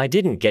 I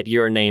didn't get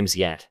your names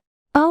yet.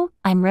 Oh,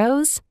 I'm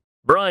Rose.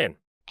 Brian.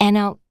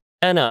 Anna.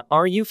 Anna,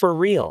 are you for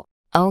real?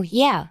 Oh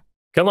yeah.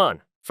 Come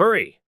on,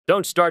 furry.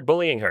 Don't start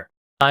bullying her.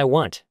 I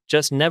want,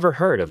 just never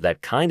heard of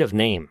that kind of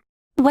name.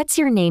 What's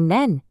your name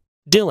then?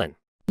 Dylan.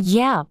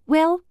 Yeah,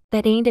 well,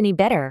 that ain't any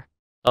better.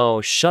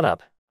 Oh, shut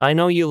up. I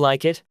know you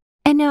like it.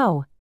 I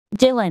know.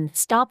 Dylan,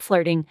 stop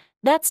flirting.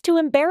 That's too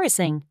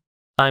embarrassing.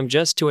 I'm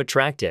just too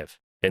attractive.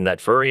 In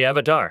that furry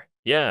avatar.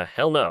 Yeah,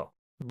 hell no.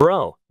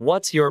 Bro,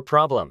 what's your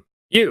problem?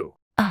 You.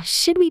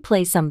 Should we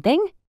play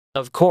something?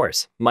 Of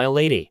course, my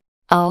lady.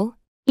 Oh?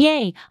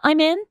 Yay, I'm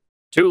in?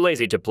 Too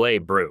lazy to play,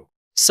 brew.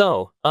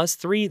 So, us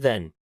three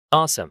then.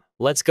 Awesome,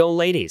 let's go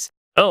ladies.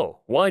 Oh,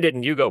 why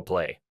didn't you go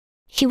play?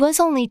 He was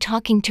only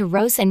talking to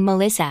Rose and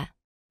Melissa.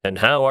 And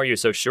how are you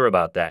so sure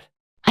about that?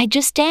 I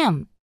just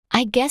am.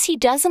 I guess he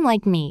doesn't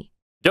like me.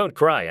 Don't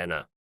cry,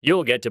 Anna.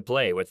 You'll get to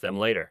play with them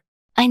later.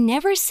 I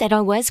never said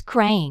I was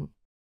crying.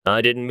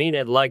 I didn't mean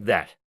it like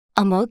that.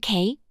 I'm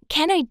okay.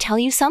 Can I tell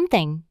you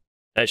something?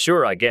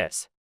 Sure, I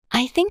guess.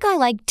 I think I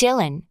like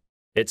Dylan.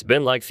 It's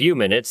been like few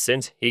minutes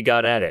since he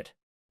got at it.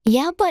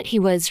 Yeah, but he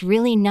was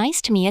really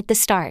nice to me at the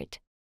start.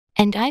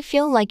 And I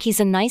feel like he's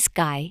a nice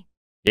guy.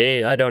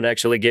 Yeah, I don't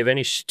actually give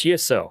any sh to you,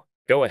 so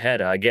go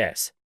ahead, I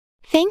guess.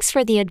 Thanks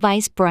for the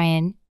advice,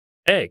 Brian.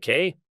 Hey,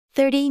 Kay.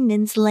 30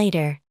 minutes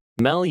later.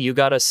 Mel, you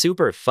got a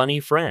super funny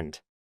friend.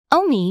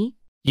 Oh, me?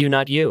 You,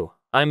 not you.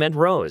 I meant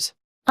Rose.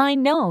 I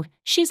know.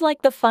 She's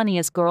like the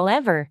funniest girl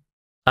ever.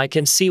 I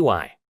can see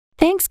why.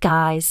 Thanks,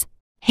 guys.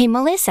 Hey,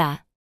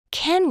 Melissa.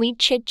 Can we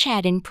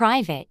chit-chat in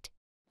private?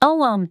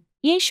 Oh,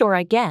 yeah, sure,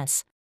 I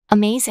guess.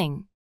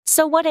 Amazing.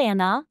 So what,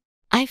 Anna?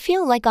 I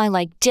feel like I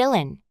like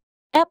Dylan.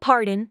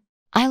 Pardon?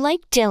 I like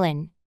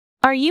Dylan.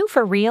 Are you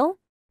for real?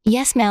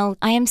 Yes, Mel,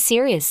 I am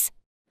serious.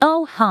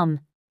 Oh,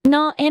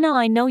 Nah, Anna,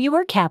 I know you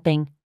were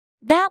capping.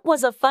 That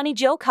was a funny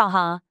joke,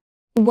 haha.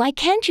 Why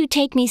can't you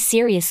take me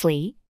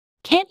seriously?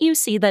 Can't you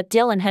see that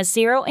Dylan has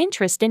zero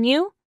interest in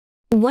you?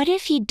 What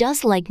if he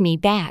does like me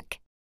back?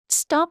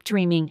 Stop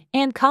dreaming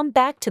and come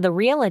back to the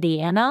reality,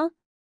 Anna.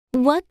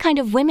 What kind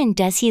of women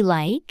does he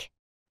like?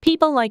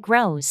 People like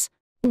Rose.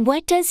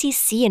 What does he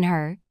see in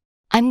her?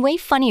 I'm way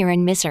funnier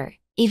and miss her,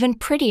 even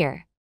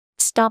prettier.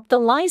 Stop the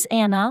lies,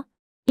 Anna.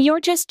 You're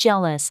just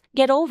jealous.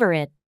 Get over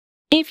it.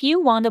 If you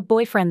want a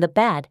boyfriend that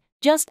bad,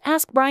 just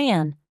ask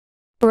Brian.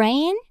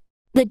 Brian?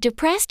 The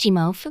depressed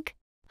emo fuck?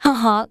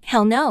 Haha,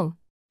 hell no.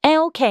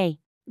 Okay,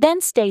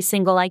 then stay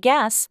single, I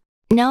guess.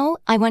 No,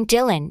 I want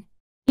Dylan.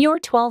 You're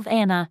 12,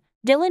 Anna.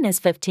 Dylan is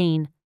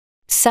 15.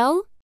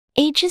 So?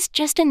 Age is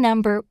just a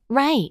number,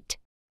 right?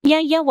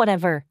 Yeah,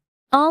 whatever.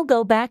 I'll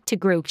go back to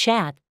group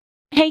chat.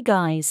 Hey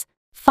guys.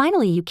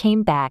 Finally you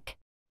came back.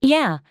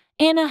 Yeah,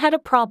 Anna had a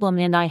problem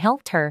and I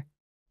helped her.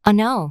 Oh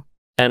no.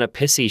 Anna,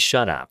 pissy,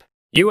 shut up.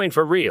 You ain't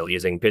for real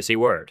using pissy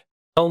word.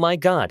 Oh my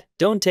god,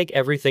 don't take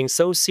everything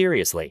so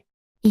seriously.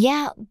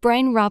 Yeah,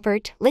 Brian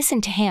Robert,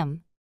 listen to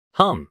him.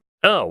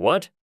 Oh,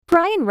 what?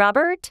 Brian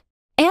Robert?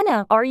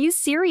 Anna, are you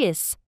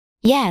serious?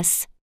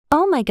 Yes.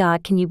 Oh my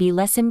god, can you be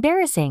less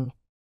embarrassing?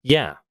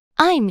 Yeah.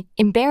 I'm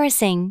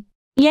embarrassing.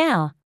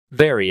 Yeah.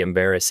 Very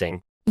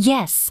embarrassing.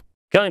 Yes.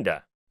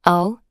 Kinda.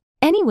 Oh?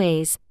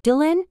 Anyways,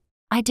 Dylan,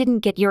 I didn't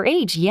get your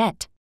age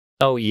yet.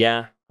 Oh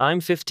yeah, I'm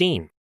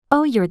 15.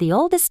 Oh, you're the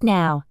oldest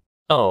now.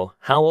 Oh,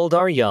 how old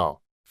are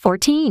y'all?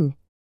 14.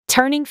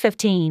 Turning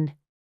 15.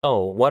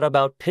 Oh, what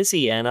about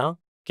pissy, Anna?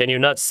 Can you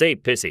not say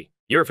pissy?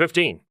 You're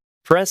 15.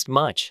 Pressed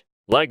much.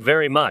 Like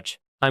very much.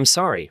 I'm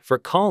sorry for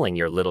calling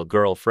your little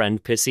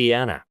girlfriend pissy,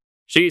 Anna.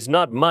 She's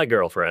not my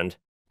girlfriend.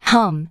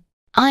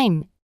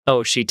 I'm.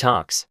 Oh, she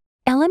talks.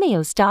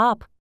 LMAO,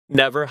 stop.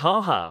 Never,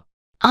 haha.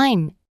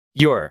 I'm.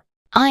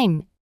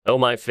 I'm. Oh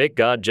my thick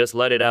god, just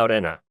let it out,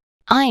 Anna.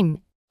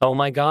 I'm. Oh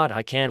my god,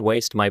 I can't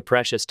waste my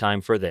precious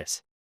time for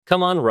this.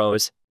 Come on,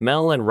 Rose,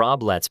 Mel and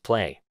Rob, let's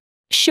play.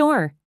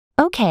 Sure.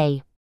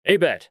 Okay. Hey,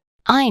 bet.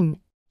 I'm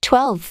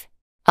 12.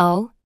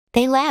 Oh,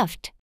 they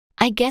left.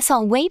 I guess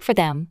I'll wait for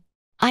them.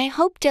 I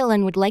hope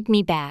Dylan would like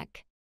me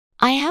back.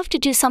 I have to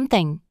do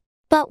something.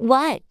 But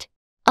what?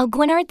 Oh,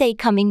 when are they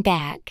coming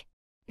back?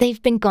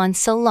 They've been gone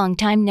so long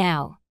time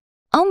now.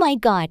 Oh my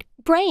god,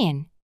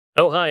 Brian.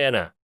 Oh, hi,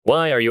 Anna.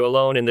 Why are you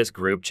alone in this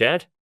group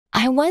chat?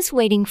 I was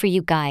waiting for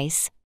you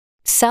guys.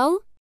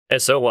 So?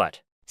 So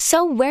what?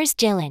 So where's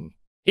Dylan?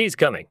 He's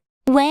coming.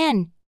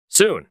 When?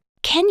 Soon.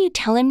 Can you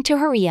tell him to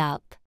hurry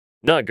up?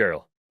 Nah,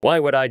 girl. Why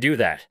would I do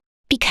that?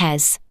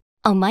 Because.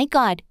 Oh my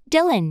god,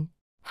 Dylan.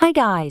 Hi,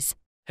 guys.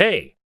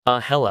 Hey,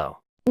 hello.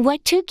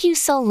 What took you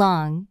so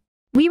long?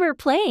 We were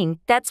playing,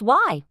 that's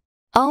why.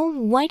 Oh,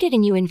 why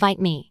didn't you invite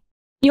me?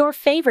 Your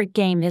favorite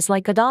game is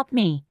like Adopt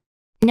Me.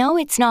 No,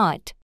 it's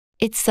not.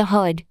 It's the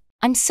Hood.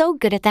 I'm so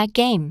good at that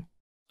game.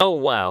 Oh,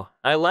 wow.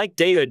 I like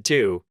David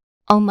too.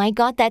 Oh my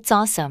god, that's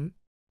awesome.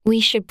 We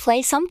should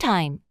play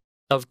sometime.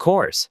 Of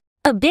course.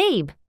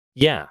 Babe.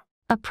 Yeah.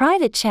 A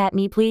private chat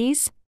me,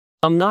 please.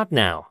 Not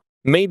now.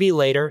 Maybe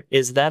later.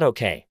 Is that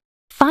okay?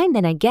 Fine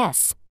then, I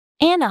guess.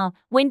 Anna,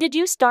 when did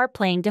you start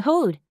playing the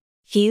Hood?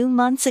 Few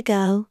months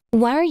ago.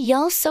 Why are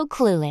y'all so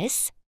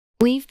clueless?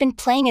 We've been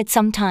playing it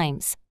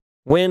sometimes.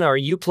 When are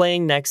you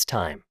playing next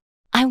time?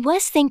 I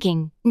was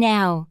thinking,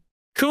 now.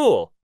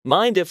 Cool.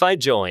 Mind if I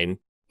join?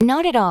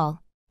 Not at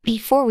all.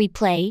 Before we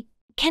play,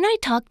 can I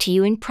talk to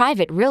you in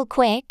private real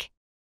quick?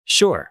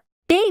 Sure.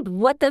 Babe,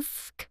 what the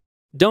f?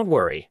 Don't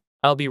worry.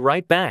 I'll be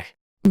right back.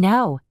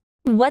 No.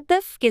 What the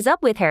f is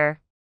up with her?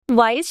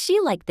 Why is she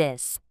like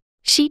this?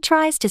 She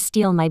tries to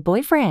steal my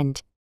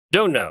boyfriend.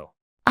 Don't know.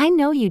 I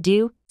know you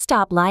do.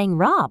 Stop lying,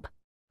 Rob.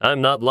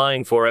 I'm not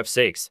lying for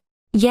F6.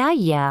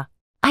 Yeah.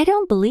 I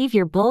don't believe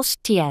your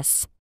bullshit,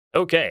 yes.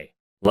 Okay.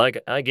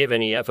 Like I give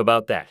any F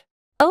about that.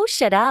 Oh,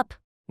 shut up.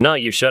 Nah,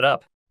 you shut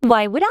up.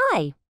 Why would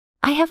I?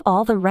 I have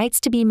all the rights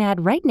to be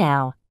mad right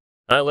now.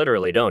 I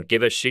literally don't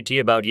give a shitty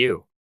about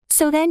you.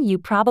 So then you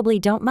probably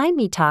don't mind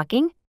me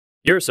talking?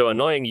 You're so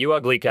annoying, you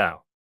ugly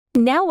cow.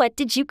 Now what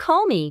did you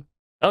call me?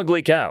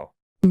 Ugly cow.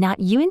 Not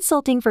you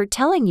insulting for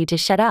telling you to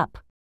shut up.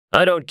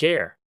 I don't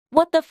care.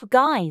 What the f,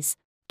 guys?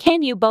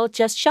 Can you both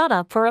just shut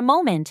up for a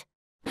moment?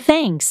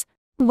 Thanks.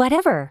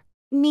 Whatever.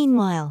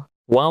 Meanwhile.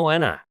 Wow,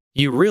 Anna.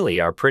 You really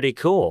are pretty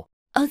cool.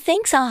 Oh,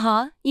 thanks,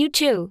 Aha. You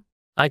too.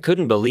 I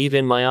couldn't believe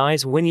in my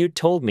eyes when you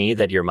told me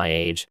that you're my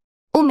age.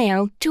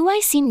 Umer, do I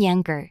seem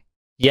younger?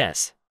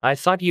 Yes, I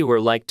thought you were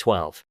like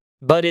 12.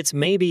 But it's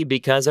maybe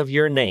because of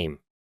your name.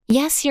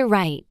 Yes, you're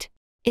right.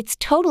 It's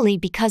totally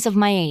because of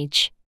my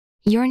age.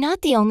 You're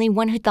not the only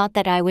one who thought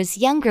that I was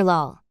younger,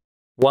 lol.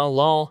 Well,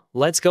 lol,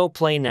 let's go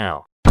play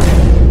now.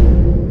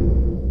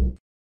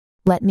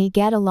 Let me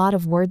get a lot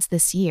of words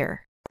this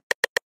year.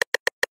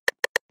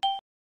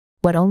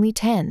 What, only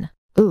 10?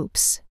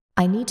 Oops.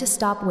 I need to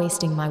stop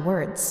wasting my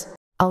words.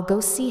 I'll go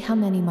see how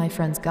many my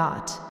friends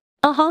got.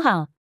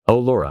 Oh,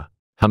 Laura,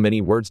 how many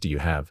words do you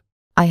have?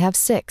 I have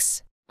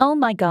 6. Oh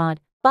my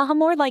god. Baha,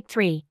 more like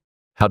 3.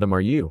 How dumb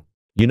are you?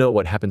 You know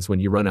what happens when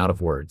you run out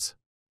of words.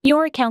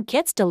 Your account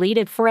gets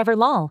deleted forever,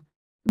 lol.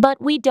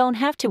 But we don't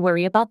have to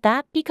worry about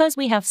that because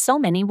we have so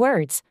many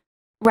words.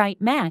 Right,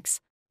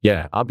 Max?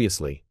 Yeah,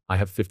 obviously. I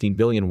have 15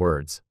 billion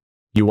words.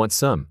 You want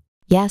some?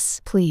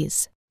 Yes,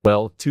 please.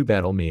 Well, too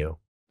bad, Mio.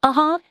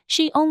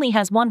 She only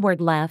has 1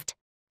 word left.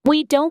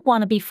 We don't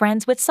want to be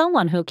friends with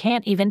someone who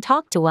can't even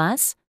talk to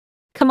us.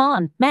 Come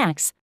on,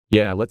 Max.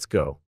 Yeah, let's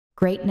go.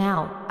 Great,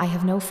 now. I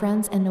have no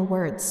friends and no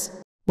words.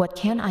 What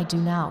can I do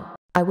now?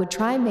 I would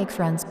try and make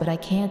friends, but I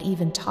can't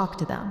even talk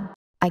to them.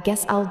 I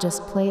guess I'll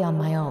just play on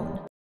my own.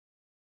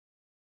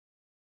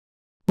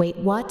 Wait,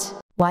 what?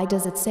 Why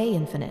does it say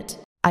infinite?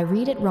 I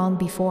read it wrong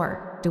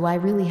before. Do I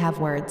really have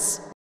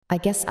words? I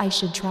guess I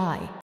should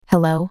try.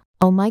 Hello?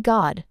 Oh my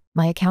god,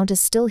 my account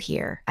is still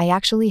here. I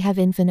actually have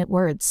infinite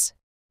words.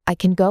 I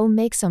can go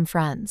make some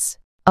friends.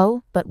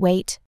 Oh, but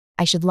wait.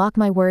 I should lock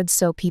my words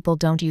so people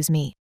don't use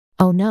me.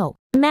 Oh no.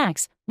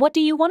 Max, what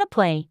do you want to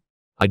play?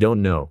 I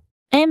don't know.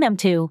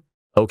 MM2.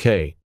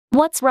 Okay.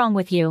 What's wrong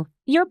with you?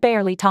 You're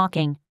barely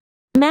talking.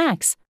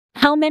 Max,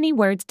 how many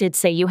words did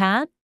say you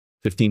had?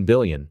 15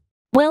 billion.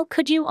 Well,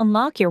 could you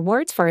unlock your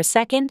words for a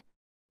second?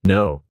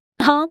 No.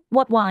 Huh?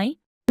 What, why?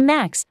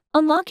 Max,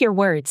 unlock your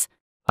words.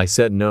 I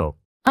said no.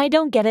 I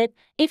don't get it.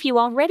 If you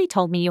already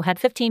told me you had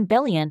 15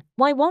 billion,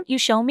 why won't you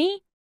show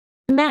me?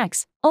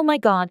 Max, oh my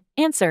god,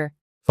 answer.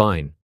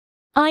 Fine.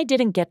 I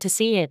didn't get to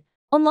see it.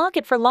 Unlock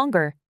it for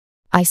longer.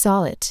 I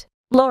saw it.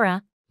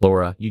 Laura.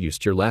 Laura, you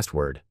used your last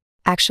word.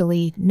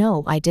 Actually,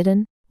 no, I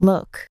didn't.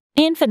 Look.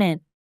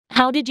 Infinite.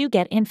 How did you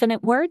get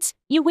infinite words?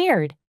 You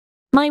weird.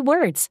 My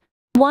words.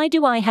 Why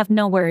do I have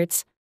no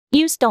words?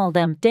 You stole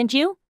them, didn't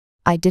you?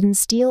 I didn't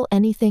steal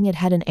anything, it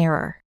had an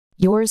error.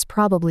 Yours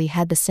probably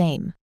had the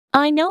same.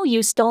 I know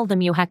you stole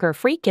them, you hacker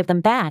freak. Give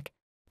them back.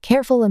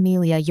 Careful,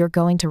 Amelia, you're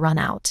going to run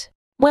out.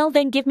 Well,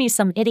 then give me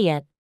some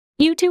idiot.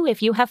 You too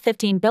if you have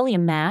 15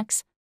 billion,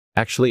 Max.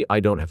 Actually, I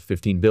don't have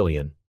 15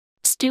 billion.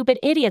 Stupid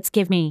idiots,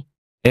 give me.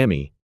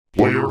 Emmy.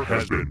 Player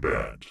has been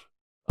banned.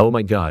 Oh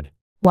my god.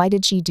 Why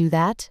did she do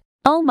that?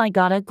 Oh my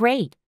god,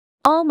 great.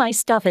 All my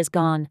stuff is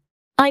gone.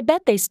 I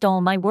bet they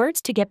stole my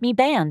words to get me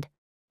banned.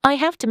 I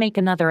have to make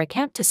another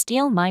account to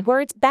steal my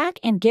words back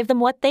and give them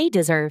what they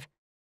deserve.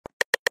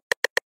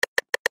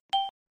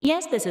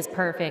 Yes, this is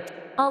perfect.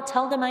 I'll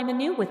tell them I'm a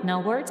noob with no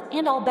words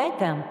and I'll beg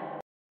them.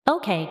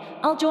 Okay,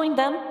 I'll join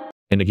them.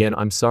 And again,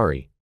 I'm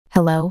sorry.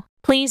 Hello?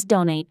 Please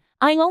donate.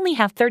 I only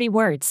have 30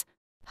 words.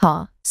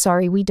 Huh,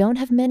 sorry, we don't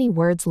have many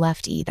words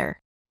left either.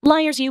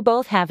 Liars, you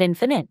both have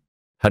infinite.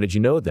 How did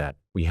you know that?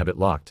 We have it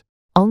locked.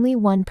 Only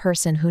one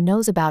person who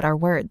knows about our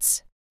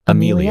words.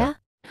 Amelia?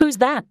 Who's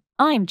that?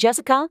 I'm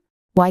Jessica.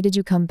 Why did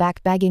you come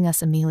back begging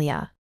us,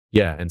 Amelia?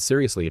 Yeah, and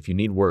seriously, if you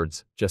need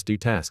words, just do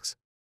tasks.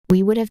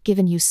 We would have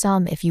given you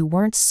some if you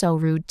weren't so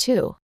rude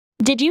too.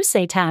 Did you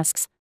say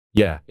tasks?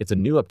 Yeah, it's a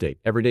new update.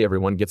 Every day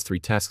everyone gets 3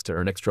 tasks to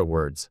earn extra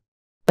words.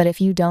 But if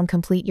you don't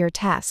complete your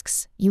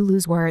tasks, you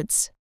lose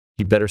words.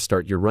 You better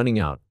start, you're running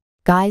out.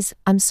 Guys,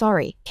 I'm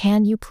sorry,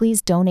 can you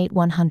please donate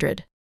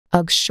 100?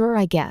 Ugh, sure,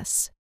 I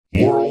guess.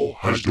 Laurel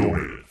has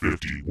donated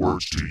 50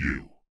 words to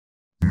you.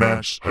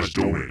 Max has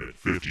donated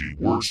 50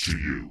 words to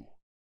you.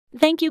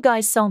 Thank you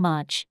guys so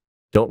much.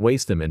 Don't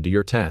waste them and do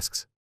your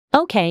tasks.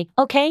 Okay.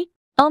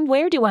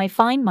 Where do I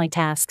find my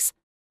tasks?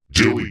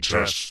 Daily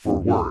tasks for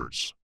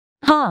words.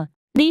 Huh,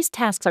 these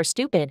tasks are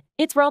stupid.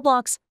 It's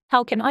Roblox.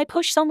 How can I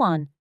push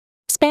someone?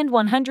 Spend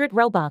 100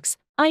 Robux.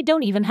 I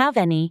don't even have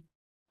any.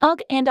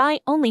 Ugh, and I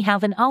only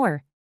have an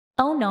hour.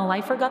 Oh no,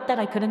 I forgot that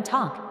I couldn't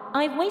talk.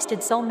 I've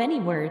wasted so many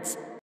words.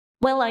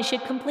 Well, I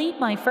should complete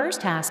my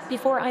first task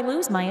before I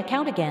lose my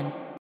account again.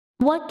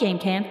 What game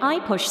can I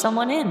push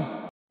someone in?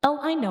 Oh,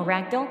 I know,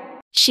 Ragdoll.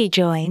 She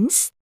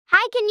joins.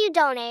 Hi, can you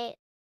donate?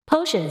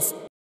 Pushes.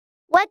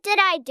 What did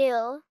I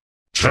do?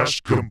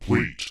 Task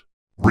complete.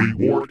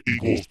 Reward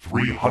equals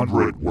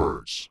 300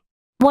 words.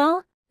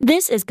 Well,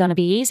 this is gonna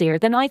be easier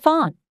than I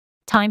thought.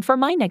 Time for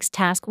my next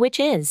task, which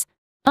is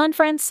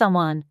unfriend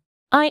someone.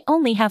 I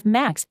only have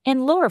Max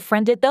and Laura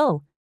friended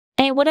though.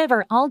 And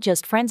whatever, I'll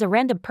just friends a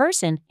random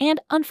person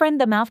and unfriend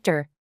them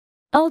after.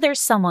 Oh, there's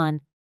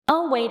someone.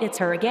 Oh wait, it's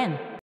her again.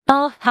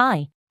 Oh,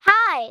 hi.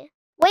 Hi.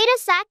 Wait a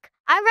sec.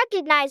 I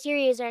recognize your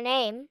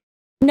username.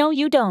 No,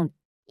 you don't.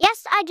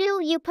 Yes, I do.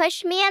 You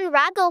pushed me and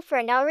Raggle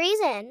for no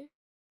reason.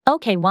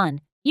 Okay,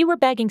 1. You were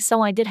begging,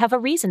 so I did have a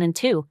reason, and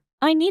 2.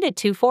 I needed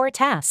to for a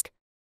task.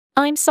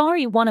 I'm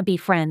sorry, wanna be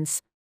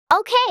friends.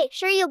 Okay,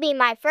 sure, you'll be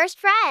my first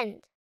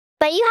friend.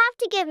 But you have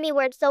to give me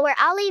words though or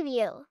I'll leave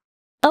you.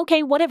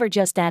 Okay, whatever,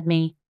 just add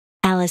me.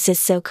 Alice is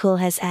so cool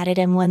has added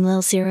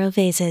M1Lil0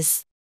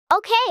 vases.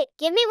 Okay,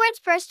 give me words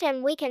first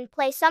and we can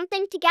play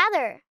something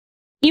together.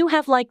 You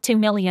have like 2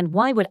 million,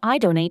 why would I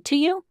donate to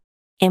you?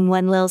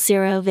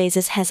 M1Lil0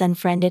 vases has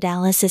unfriended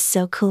Alice is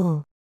so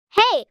cool.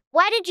 Hey,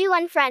 why did you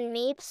unfriend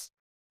me?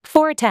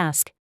 For a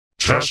task.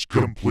 Task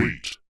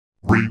complete.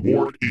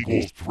 Reward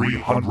equals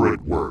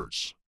 300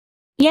 words.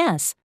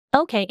 Yes.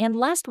 Okay, and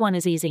last one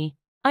is easy.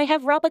 I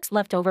have Robux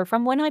left over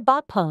from when I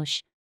bought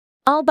Push.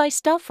 I'll buy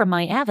stuff from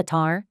my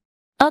avatar.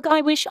 Ugh,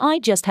 I wish I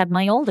just had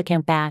my old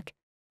account back.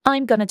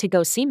 I'm gonna to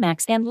go see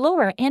Max and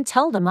Laura and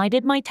tell them I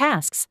did my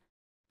tasks.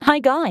 Hi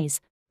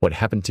guys. What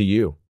happened to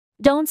you?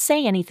 Don't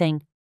say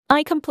anything.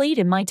 I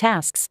completed my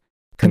tasks.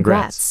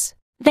 Congrats.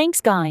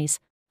 Thanks guys.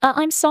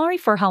 I'm sorry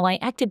for how I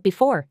acted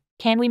before.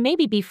 Can we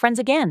maybe be friends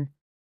again?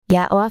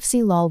 Yeah,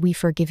 OFC lol, we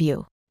forgive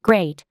you.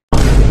 Great.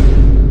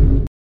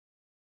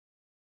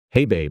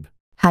 Hey babe.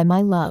 Hi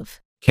my love.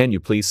 Can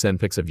you please send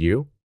pics of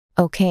you?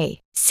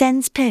 Okay.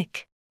 Sends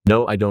pic.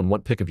 No, I don't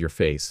want pic of your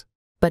face.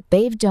 But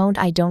babe,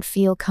 I don't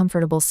feel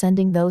comfortable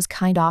sending those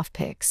kind of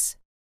pics.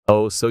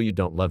 Oh, so you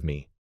don't love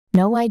me.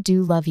 No, I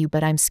do love you,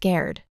 but I'm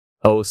scared.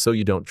 Oh, so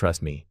you don't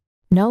trust me.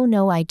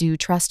 No, I do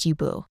trust you,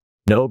 boo.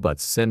 No, but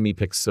send me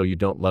pics so you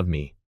don't love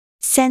me.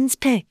 Sends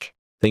pic.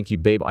 Thank you,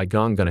 babe. I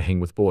gonna hang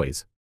with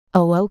boys.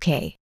 Oh,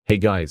 okay. Hey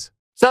guys.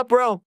 Sup,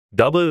 bro?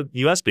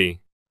 WUSB.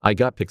 I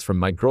got pics from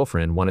my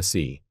girlfriend, wanna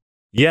see.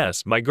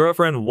 Yes, my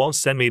girlfriend won't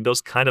send me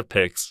those kind of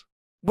pics.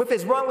 What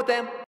is wrong with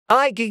them?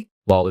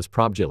 Lol is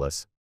prob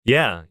jealous.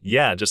 Yeah,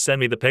 just send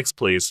me the pics,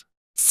 please.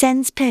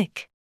 Sends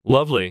pic.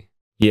 Lovely.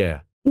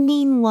 Yeah.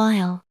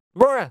 Meanwhile.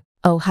 Laura.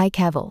 Oh, hi,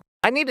 Kevel.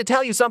 I need to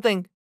tell you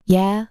something.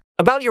 Yeah?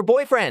 About your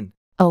boyfriend.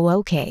 Oh,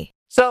 okay.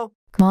 So?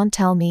 Come on,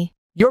 tell me.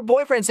 Your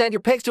boyfriend sent your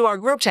pics to our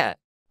group chat.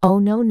 Oh,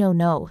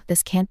 no.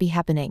 This can't be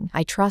happening.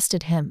 I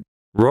trusted him.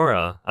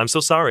 Rora, I'm so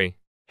sorry.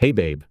 Hey,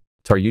 babe.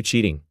 Are you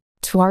cheating?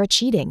 Twara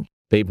cheating.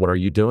 Babe, what are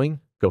you doing?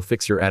 Go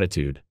fix your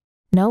attitude.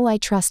 No, I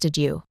trusted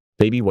you.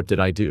 Baby, what did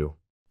I do?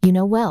 You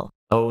know well.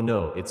 Oh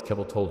no, it's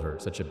Kevel told her,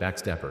 such a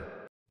backstabber.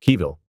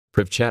 Kevil,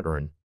 Priv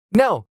Chatterin.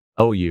 No.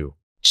 Oh, you.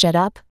 Shut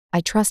up.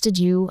 I trusted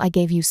you. I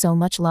gave you so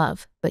much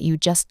love, but you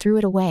just threw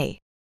it away.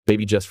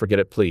 Baby, just forget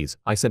it, please.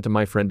 I sent to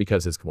my friend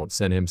because his won't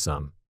send him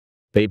some.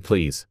 Babe,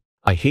 please.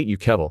 I hate you,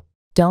 Kevel.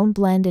 Don't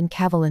blend in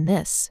Kevel in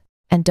this.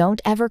 And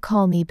don't ever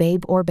call me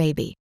babe or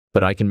baby.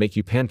 But I can make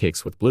you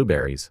pancakes with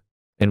blueberries.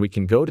 And we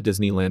can go to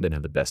Disneyland and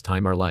have the best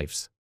time our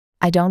lives.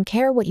 I don't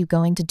care what you're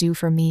going to do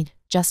for me.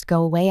 Just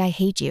go away. I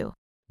hate you.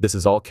 This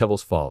is all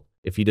Kevel's fault.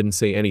 If he didn't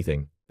say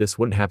anything, this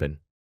wouldn't happen.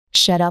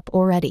 Shut up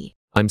already.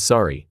 I'm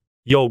sorry.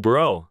 Yo,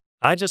 bro.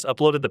 I just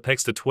uploaded the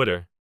pics to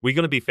Twitter. We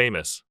gonna be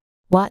famous.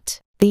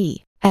 What the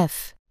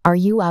F? Are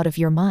you out of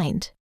your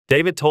mind?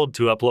 David told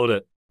to upload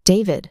it.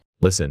 David.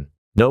 Listen,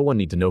 no one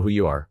need to know who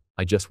you are.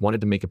 I just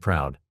wanted to make it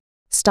proud.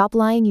 Stop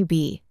lying, you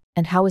be.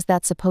 And how is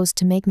that supposed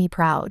to make me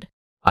proud?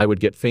 I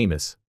would get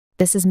famous.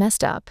 This is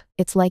messed up.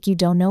 It's like you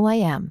don't know I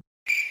am.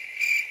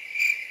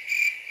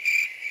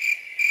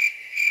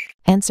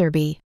 Answer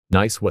B.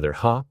 Nice weather,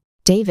 huh?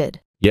 David,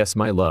 Yes,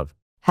 my love.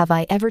 have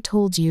I ever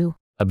told you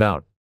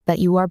About. that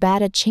you are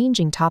bad at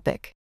changing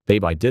topic?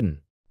 Babe, I didn't.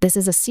 This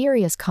is a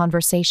serious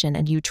conversation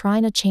and you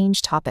trying to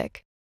change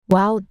topic.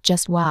 Wow,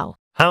 just wow.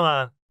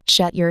 How,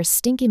 Shut your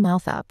stinky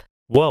mouth up.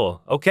 Whoa,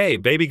 okay,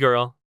 baby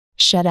girl.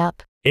 Shut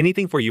up.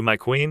 Anything for you, my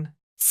queen?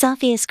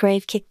 Sophia's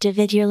grave kicked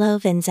David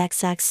Yurlov and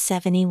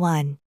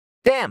XX71.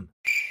 Damn!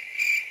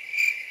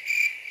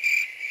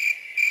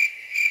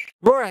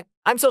 Rora,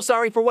 I'm so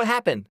sorry for what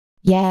happened.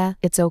 Yeah,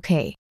 it's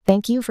okay.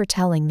 Thank you for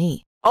telling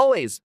me.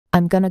 Always.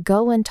 I'm gonna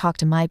go and talk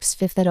to Mipes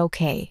if that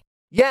okay.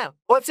 Yeah,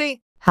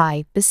 whoopsie.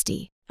 Hi,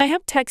 bestie. I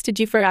have texted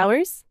you for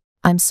hours,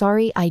 I'm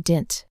sorry I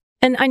didn't.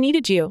 and I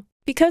needed you,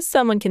 because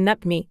someone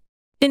kidnapped me.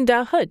 In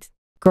the hood.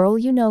 Girl,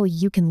 you know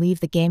you can leave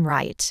the game,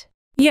 right?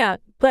 Yeah,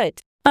 but,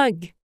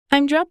 ugh,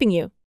 I'm dropping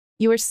you.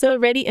 You were so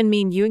ready and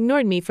mean you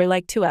ignored me for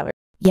like 2 hours.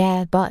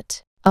 Yeah,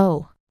 but,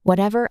 oh,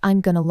 whatever,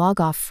 I'm gonna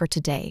log off for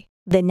today.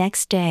 The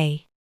next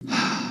day.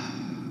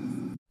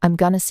 I'm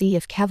gonna see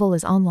if Kevil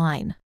is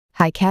online.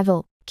 Hi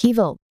Kevil,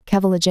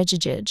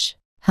 Kevilajejijij.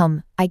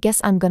 I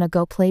guess I'm gonna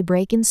go play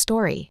Break-In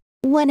Story.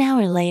 1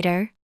 hour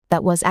later.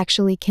 That was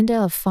actually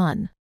kinda of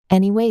fun.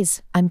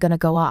 Anyways, I'm gonna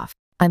go off.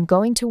 I'm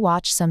going to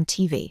watch some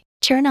TV.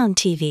 Turn on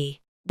TV.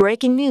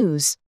 Breaking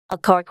news. A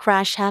car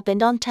crash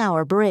happened on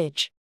Tower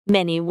Bridge.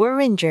 Many were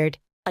injured.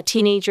 A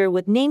teenager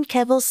with named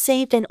Kevil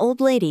saved an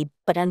old lady,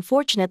 but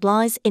unfortunate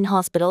lies in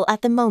hospital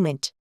at the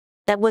moment.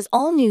 That was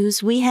all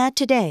news we had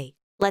today.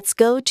 Let's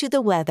go to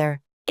the weather.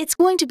 It's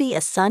going to be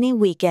a sunny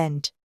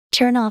weekend.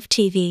 Turn off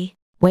TV.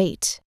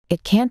 Wait,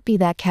 it can't be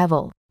that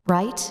Kevil,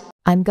 right?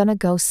 I'm gonna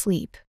go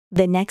sleep.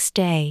 The next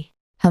day.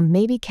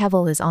 Maybe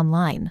Kevil is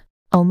online.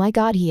 Oh my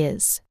god, he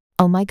is.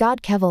 Oh my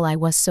god, Kevil, I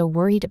was so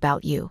worried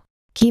about you.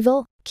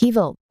 Kevil.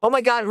 Oh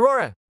my god,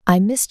 Rora. I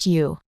missed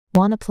you.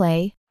 Wanna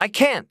play? I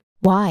can't.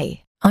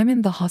 Why? I'm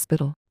in the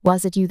hospital.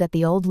 Was it you that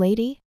the old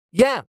lady?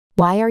 Yeah.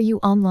 Why are you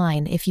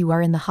online if you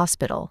are in the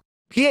hospital?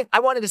 Yeah,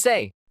 I wanted to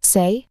say.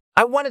 Say?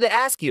 I wanted to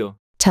ask you.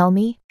 Tell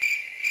me.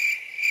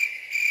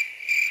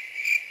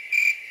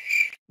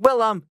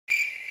 Well,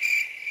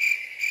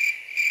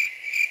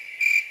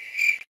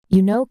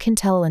 You know can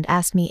tell and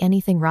ask me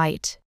anything,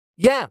 right?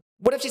 Yeah,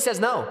 what if she says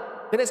no?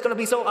 Then it's gonna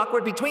be so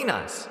awkward between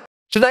us.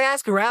 Should I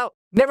ask her out?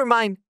 Never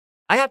mind.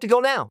 I have to go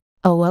now.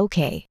 Oh,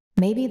 okay.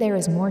 Maybe there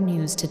is more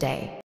news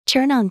today.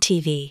 Turn on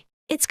TV.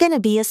 It's gonna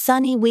be a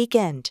sunny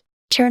weekend.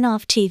 Turn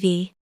off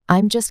TV.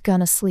 I'm just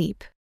gonna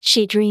sleep.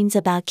 She dreams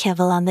about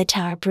Kevil on the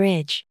Tower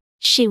Bridge.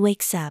 She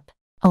wakes up.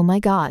 Oh my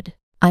god.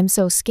 I'm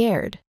so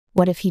scared.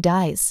 What if he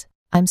dies?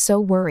 I'm so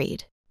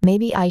worried.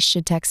 Maybe I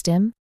should text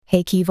him.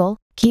 Hey Kevil.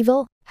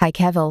 Hi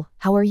Kevil,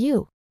 how are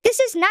you? This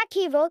is not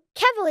Kevil.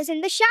 Kevil is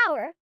in the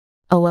shower.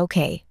 Oh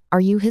okay. Are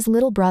you his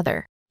little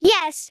brother?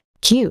 Yes.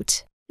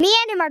 Cute. Me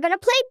and him are gonna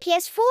play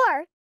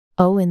PS4.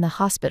 Oh, in the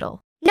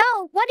hospital.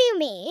 No, what do you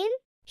mean?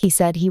 He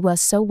said he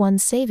was so one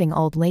saving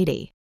old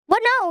lady.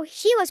 What no,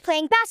 he was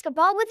playing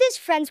basketball with his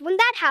friends when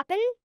that happened.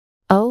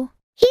 Oh?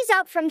 He's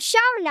out from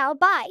shower now,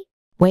 bye.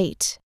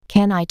 Wait,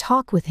 can I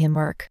talk with him,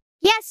 Merc?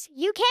 Yes,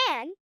 you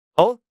can.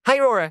 Oh, hi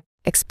Rora.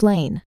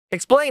 Explain.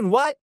 Explain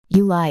what?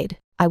 You lied.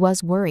 I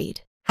was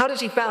worried. How did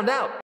she found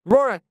out?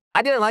 Rora,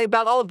 I didn't lie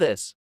about all of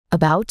this.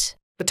 About?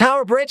 The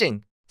tower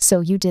bridging.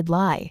 So you did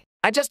lie.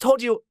 I just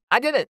told you I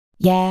didn't.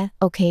 Yeah,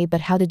 okay,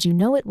 but how did you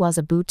know it was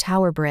a boot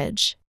tower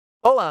bridge?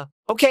 Ola,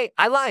 okay,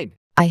 I lied.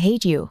 I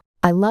hate you.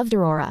 I loved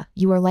Aurora.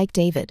 You are like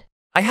David.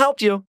 I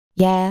helped you.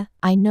 Yeah,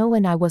 I know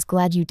and I was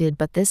glad you did,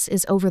 but this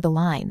is over the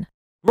line.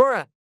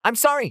 Rora, I'm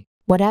sorry.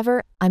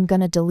 Whatever, I'm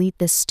gonna delete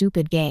this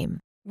stupid game.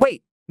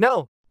 Wait,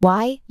 no.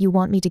 Why? You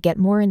want me to get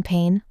more in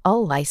pain?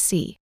 Oh, I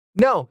see.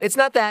 No, it's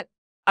not that.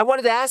 I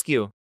wanted to ask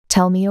you.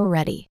 Tell me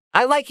already.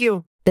 I like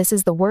you. This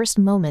is the worst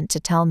moment to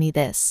tell me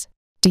this.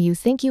 Do you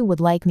think you would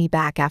like me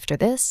back after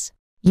this?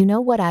 You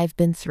know what I've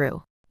been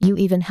through. You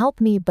even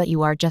helped me, but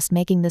you are just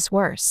making this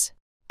worse.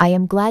 I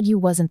am glad you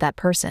wasn't that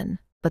person,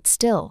 but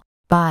still,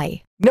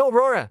 bye. No,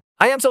 Rora,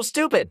 I am so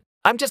stupid.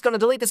 I'm just gonna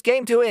delete this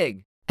game to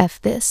Ig.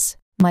 F this.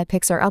 My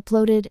pics are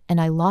uploaded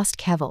and I lost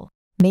Kevil.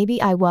 Maybe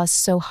I was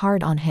so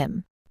hard on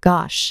him.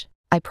 Gosh,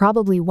 I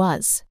probably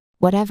was.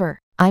 Whatever,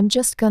 I'm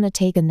just gonna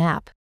take a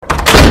nap.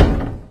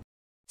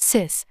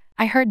 Sis,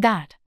 I heard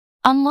that.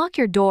 Unlock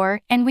your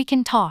door and we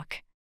can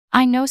talk.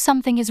 I know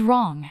something is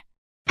wrong.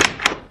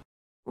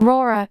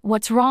 Rora,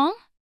 what's wrong?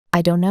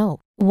 I don't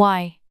know.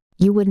 Why?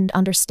 You wouldn't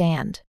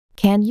understand.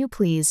 Can you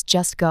please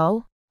just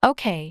go?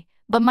 Okay,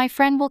 but my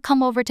friend will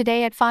come over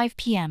today at 5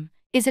 p.m.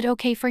 Is it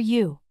okay for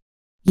you?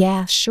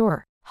 Yeah,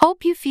 sure.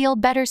 Hope you feel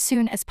better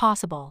soon as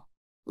possible.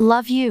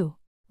 Love you.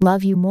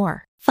 Love you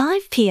more.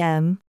 5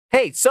 p.m.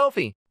 Hey,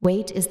 Sophie.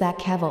 Wait, is that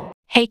Kevil?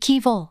 Hey,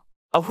 Kevil.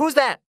 Oh, who's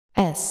that?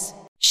 S.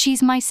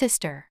 She's my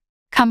sister.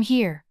 Come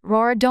here,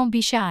 Rora, don't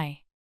be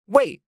shy.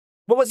 Wait,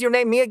 what was your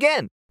name, me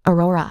again?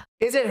 Aurora.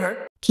 Is it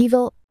her?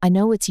 Kevil, I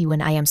know it's you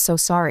and I am so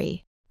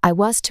sorry. I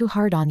was too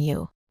hard on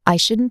you. I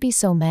shouldn't be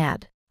so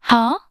mad.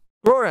 Huh?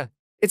 Rora,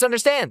 it's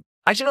understand.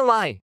 I shouldn't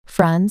lie.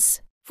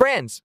 Friends?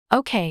 Friends.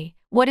 Okay,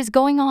 what is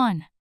going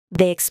on?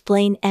 They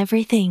explain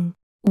everything.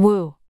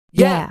 Woo.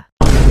 Yeah.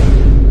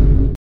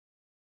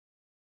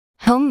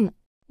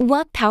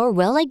 What power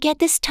will I get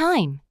this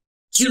time?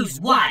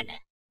 Choose one,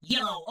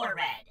 yellow or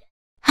red.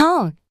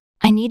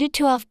 I needed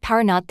to have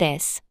power, not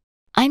this.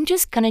 I'm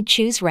just gonna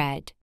choose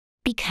red.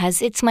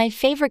 Because it's my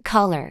favorite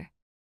color.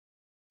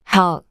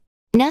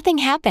 Nothing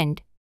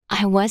happened.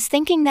 I was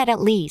thinking that at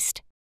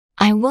least.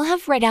 I will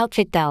have red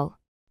outfit though.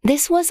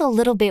 This was a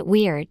little bit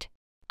weird.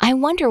 I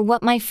wonder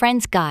what my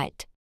friends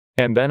got.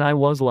 And then I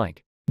was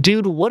like,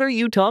 dude, what are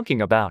you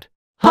talking about?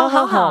 Ha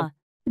ha ha.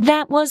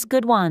 That was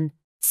good one.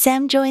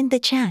 Sam joined the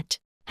chat.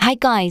 Hi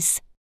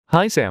guys.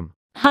 Hi, Sam.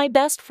 Hi,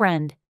 best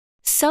friend.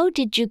 So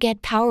did you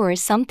get power or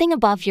something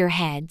above your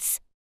heads?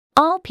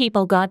 All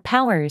people got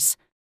powers.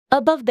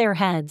 Above their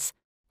heads.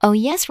 Oh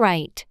yes,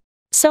 right.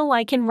 So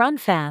I can run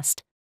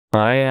fast.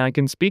 I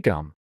can speak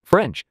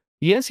French.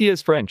 Yes, he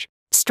is French.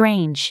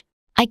 Strange.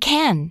 I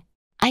can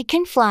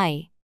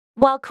fly.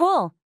 Well,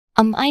 cool.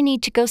 I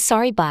need to go,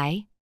 sorry,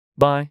 bye.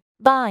 Bye.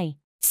 Bye.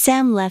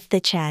 Sam left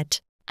the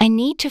chat. I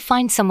need to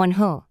find someone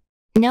who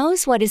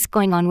knows what is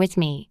going on with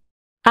me.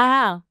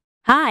 Hi.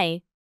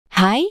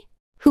 Hi?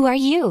 Who are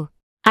you?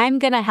 I'm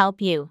gonna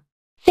help you.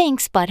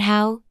 Thanks, but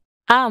how?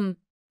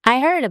 I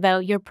heard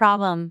about your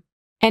problem,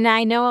 and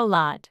I know a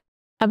lot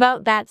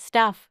about that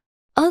stuff.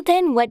 Oh,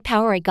 then what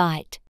power I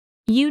got?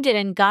 You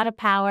didn't got a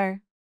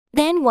power.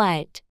 Then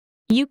what?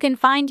 You can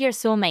find your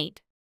soulmate.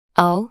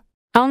 Oh?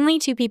 Only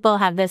 2 people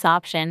have this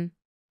option.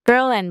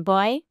 Girl and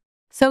boy.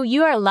 So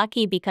you are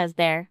lucky because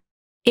there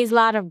is a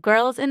lot of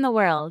girls in the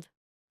world.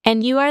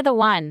 And you are the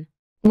one.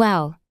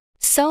 Wow.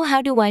 So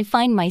how do I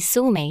find my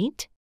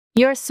soulmate?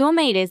 Your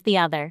soulmate is the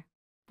other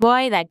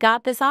boy that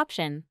got this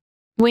option.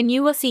 When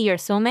you will see your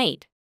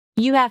soulmate,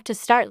 you have to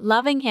start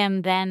loving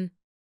him, then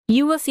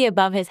you will see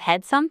above his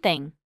head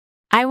something.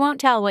 I won't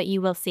tell what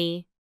you will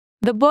see.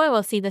 The boy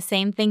will see the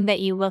same thing that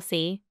you will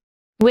see.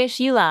 Wish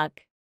you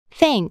luck.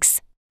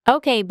 Thanks.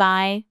 Okay,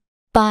 bye.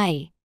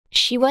 Bye.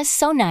 She was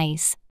so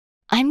nice.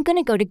 I'm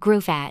gonna go to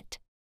Groove at.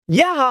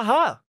 Yeah,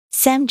 haha.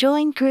 Sam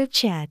joined group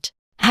chat.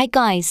 Hi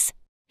guys.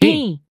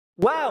 Hey.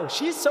 Wow,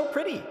 she's so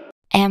pretty.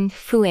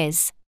 Who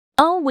is?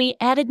 Oh, we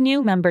added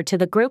new member to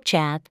the group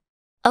chat.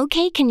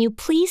 Okay, can you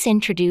please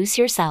introduce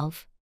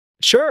yourself?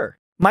 Sure.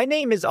 My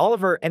name is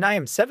Oliver and I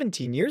am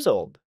 17 years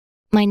old.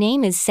 My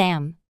name is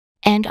Sam.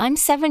 And I'm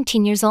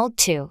 17 years old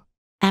too.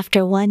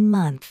 After 1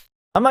 month.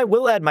 I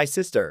will add my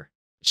sister.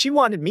 She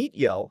wanted meet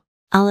yo.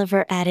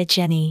 Oliver added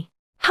Jenny.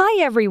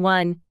 Hi,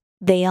 everyone.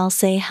 They all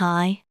say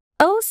hi.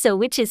 Oh, so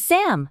which is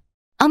Sam?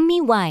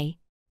 Me, why?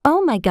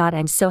 Oh my god,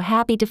 I'm so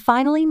happy to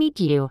finally meet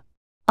you.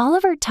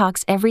 Oliver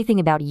talks everything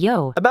about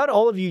yo. About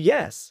all of you,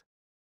 yes.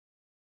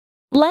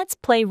 Let's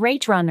play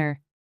Rage Runner.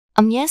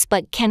 Yes,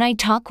 but can I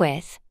talk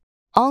with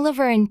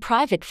Oliver in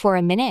private for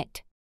a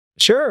minute?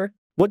 Sure.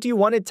 What do you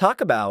want to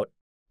talk about?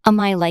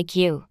 I like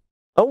you.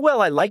 Oh,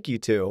 well, I like you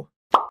too.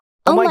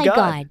 Oh my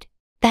god.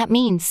 That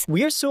means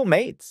we're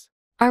soulmates.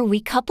 Are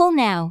we couple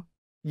now?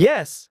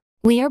 Yes.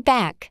 We are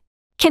back.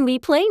 Can we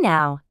play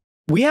now?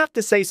 We have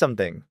to say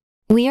something.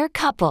 We are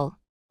couple.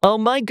 Oh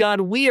my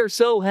god, we are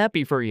so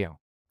happy for you.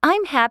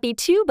 I'm happy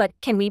too, but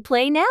can we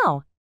play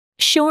now?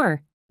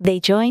 Sure. They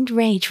joined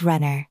Rage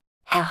Runner.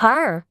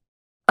 Har.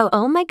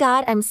 Oh my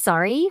god, I'm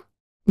sorry.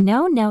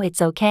 No,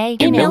 it's okay.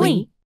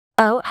 Emily.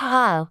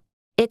 Oh,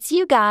 it's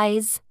you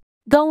guys.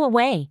 Go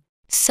away.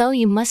 So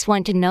you must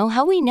want to know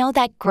how we know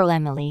that girl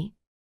Emily.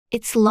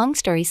 It's a long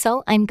story,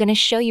 so I'm gonna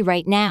show you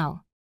right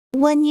now.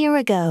 1 year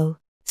ago.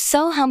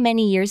 So how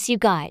many years you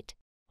got?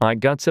 I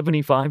got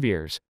 75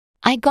 years.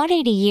 I got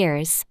 80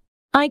 years.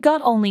 I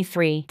got only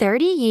 3.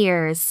 30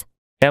 years.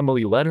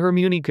 Emily, let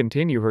Hermione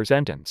continue her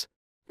sentence.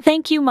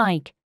 Thank you,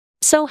 Mike.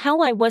 So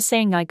how I was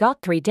saying I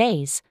got 3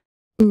 days.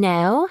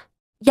 No.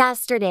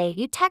 Yesterday,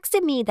 you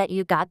texted me that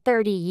you got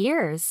 30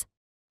 years.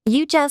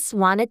 You just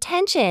want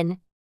attention.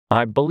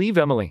 I believe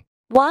Emily.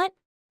 What?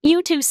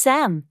 You too,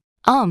 Sam.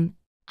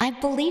 I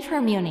believe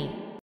Hermione.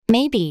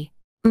 Maybe.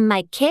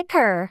 Might kick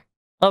her.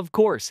 Of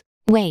course.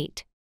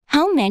 Wait.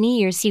 How many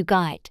years you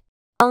got?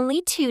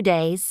 Only 2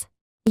 days.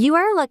 You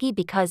are lucky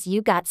because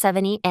you got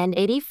 70 and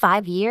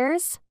 85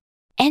 years.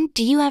 And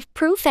do you have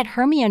proof that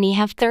Hermione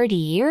have 30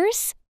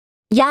 years?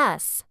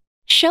 Yes.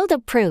 Show the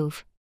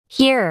proof.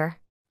 Here.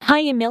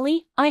 Hi,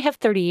 Emily. I have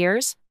 30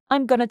 years.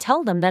 I'm gonna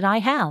tell them that I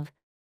have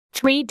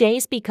 3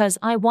 days because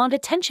I want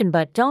attention,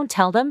 but don't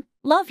tell them.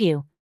 Love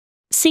you.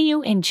 See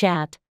you in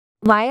chat.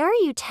 Why are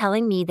you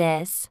telling me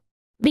this?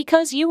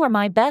 Because you are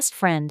my best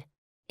friend.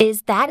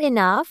 Is that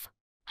enough?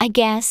 I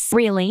guess.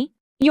 Really?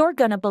 You're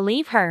gonna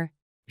believe her.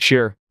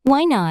 Sure.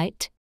 Why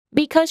not?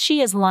 Because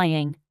she is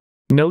lying.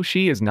 No,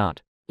 she is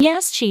not.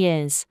 Yes, she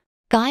is.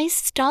 Guys,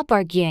 stop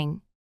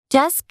arguing.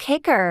 Just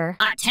kick her.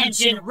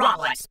 Attention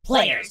Roblox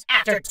players,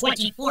 after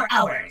 24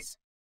 hours.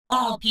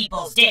 All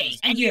people's days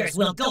and years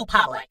will go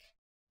public.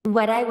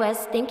 What I was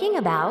thinking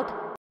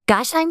about?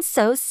 Gosh, I'm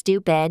so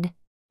stupid.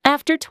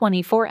 After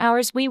 24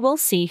 hours, we will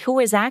see who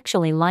is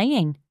actually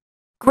lying.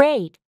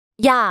 Great.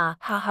 Yeah,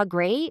 haha,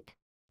 great.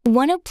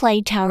 Wanna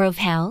play Tower of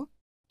Hell?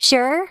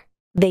 Sure.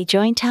 They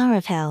join Tower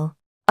of Hell.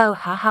 Oh,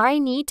 haha, I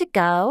need to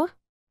go.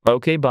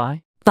 Okay,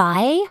 bye.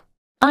 Bye.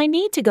 I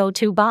need to go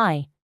to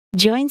bye.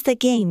 Joins the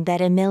game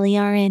that Amelia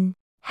are in.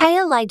 Hey,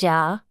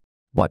 Elijah.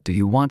 What do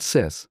you want,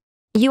 sis?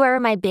 You are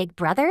my big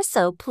brother,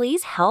 so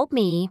please help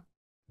me.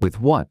 With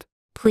what?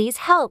 Please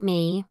help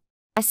me.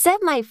 I said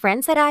my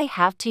friend said I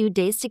have 2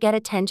 days to get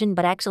attention,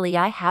 but actually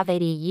I have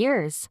 80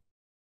 years.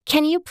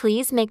 Can you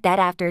please make that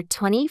after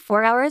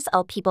 24 hours?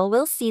 All people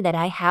will see that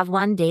I have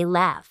 1 day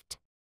left.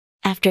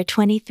 After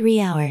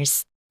 23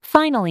 hours.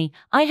 Finally,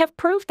 I have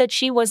proof that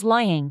she was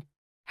lying.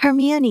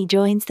 Hermione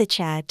joins the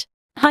chat.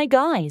 Hi,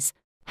 guys.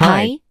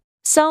 Hi.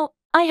 So,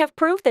 I have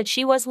proof that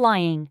she was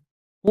lying.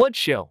 What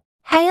show?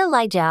 Hey,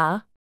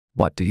 Elijah.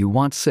 What do you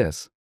want,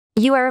 sis?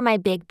 You are my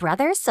big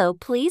brother, so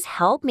please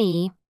help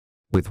me.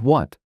 With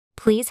what?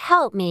 Please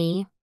help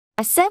me.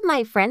 I said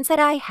my friend said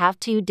I have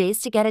 2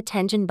 days to get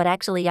attention, but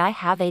actually I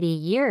have 80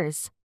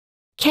 years.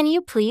 Can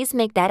you please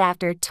make that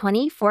after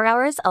 24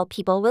 hours? All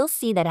people will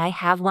see that I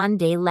have 1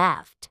 day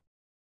left.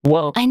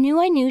 Well, I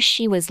knew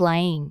she was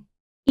lying.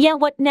 Yeah,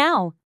 what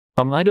now?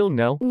 I don't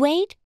know.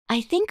 Wait,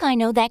 I think I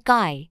know that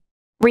guy.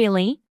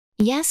 Really?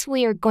 Yes,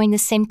 we are going the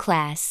same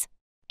class.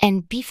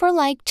 And before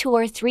like 2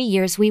 or 3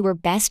 years we were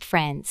best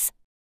friends.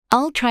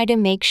 I'll try to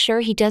make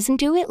sure he doesn't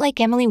do it like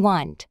Emily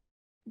want.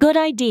 Good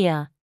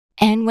idea.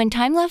 And when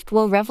time left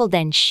we'll revel,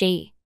 then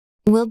she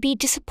will be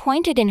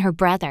disappointed in her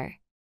brother.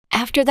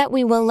 After that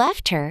we will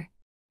left her.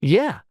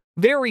 Yeah,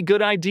 very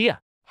good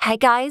idea. Hey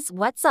guys,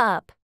 what's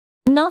up?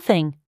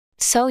 Nothing.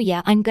 So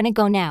yeah, I'm gonna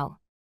go now.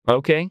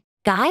 Okay.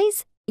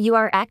 Guys, you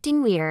are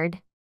acting weird.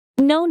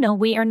 No,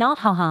 we are not,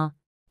 haha.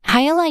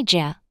 Hi,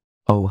 Elijah.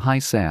 Oh, hi,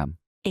 Sam.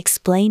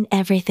 Explain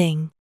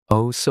everything.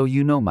 Oh, so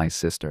you know my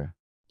sister.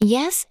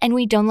 Yes, and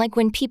we don't like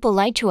when people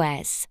lie to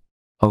us.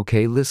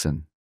 Okay,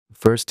 listen.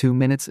 First 2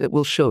 minutes it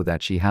will show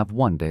that she have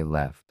 1 day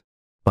left.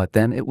 But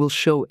then it will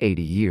show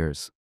 80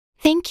 years.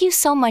 Thank you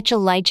so much,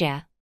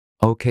 Elijah.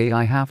 Okay,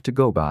 I have to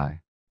go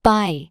by.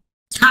 Bye.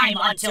 Time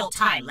until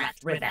time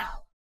left,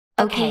 Rebel.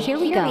 Okay, here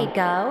we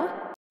go.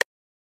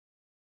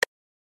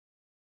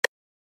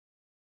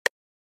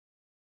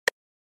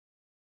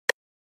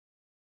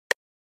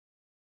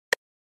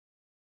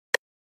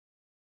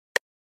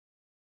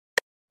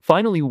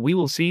 Finally, we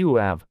will see who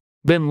have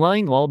been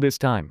lying all this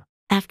time.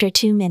 After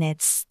 2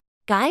 minutes.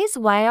 Guys,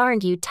 why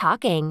aren't you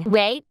talking?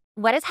 Wait,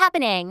 what is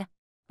happening?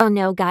 Oh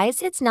no,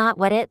 guys, it's not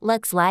what it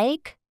looks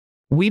like.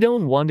 We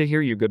don't want to hear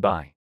you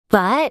goodbye.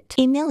 But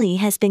Emily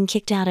has been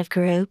kicked out of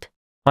group.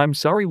 I'm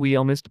sorry we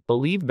almost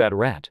believed that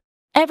rat.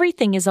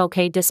 Everything is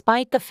okay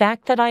despite the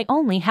fact that I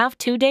only have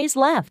 2 days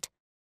left.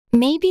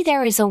 Maybe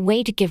there is a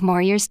way to give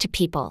more years to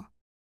people.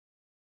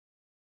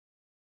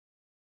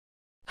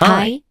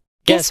 Hi.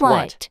 Guess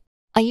what?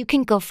 You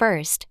can go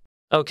first.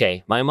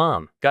 Okay, my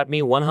mom got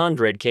me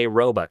 100k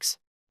Robux.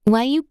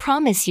 Why you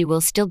promise you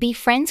will still be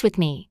friends with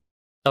me?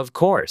 Of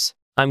course.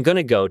 I'm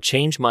gonna go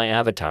change my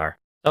avatar.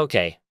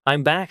 Okay,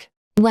 I'm back.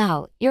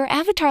 Wow, your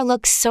avatar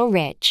looks so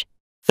rich.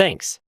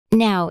 Thanks.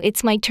 Now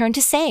it's my turn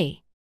to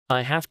say.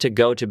 I have to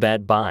go to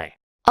bed. Bye.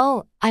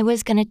 Oh, I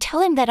was gonna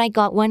tell him that I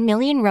got 1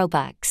 million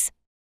Robux.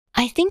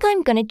 I think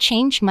I'm gonna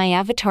change my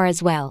avatar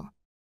as well.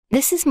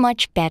 This is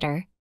much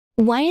better.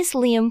 Why is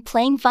Liam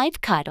playing 5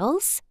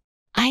 cuddles?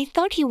 I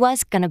thought he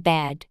was gonna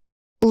bed.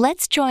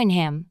 Let's join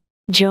him.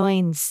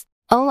 Joins.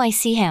 Oh, I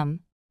see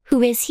him.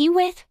 Who is he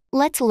with?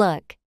 Let's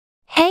look.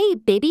 hey,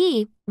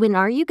 baby, when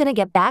are you gonna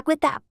get back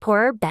with that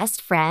poor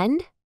best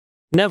friend?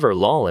 Never.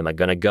 Lol, am I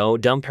gonna go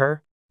dump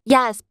her?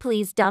 Yes,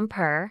 please dump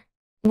her.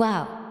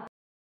 Wow.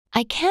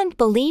 I can't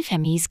believe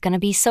him. He's gonna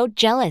be so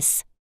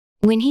jealous.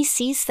 When he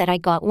sees that I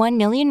got 1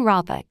 million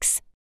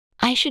Robux.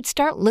 I should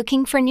start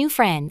looking for new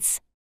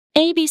friends.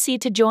 ABC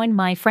to join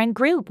my friend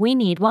group, we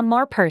need one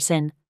more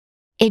person.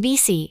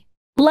 ABC.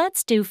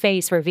 Let's do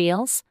face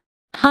reveals.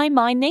 Hi,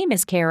 my name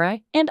is Kara,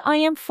 and I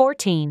am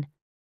 14.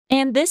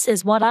 And this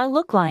is what I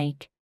look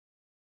like.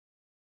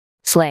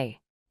 Slay.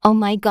 Oh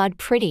my god,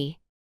 pretty.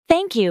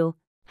 Thank you.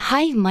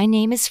 Hi, my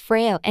name is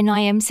Freya, and I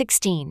am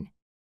 16.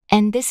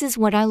 And this is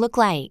what I look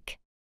like.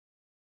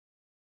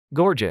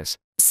 Gorgeous.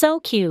 So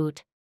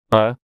cute.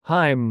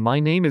 Hi, my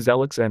name is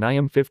Alex and I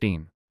am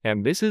 15.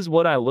 And this is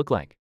what I look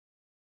like.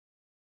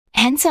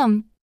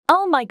 Handsome.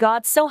 Oh my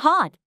god, so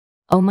hot.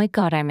 Oh my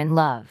god, I'm in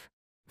love.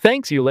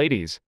 Thanks, you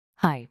ladies.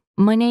 Hi,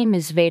 my name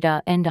is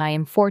Veda and I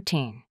am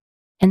 14.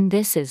 And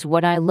this is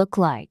what I look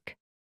like.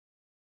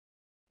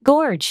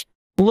 Gorge.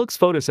 Looks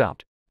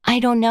photoshopped. I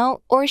don't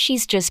know, or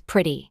she's just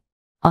pretty.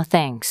 Oh,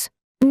 thanks.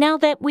 Now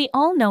that we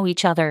all know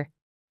each other,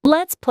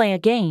 let's play a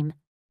game.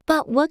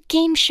 But what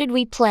game should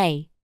we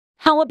play?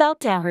 How about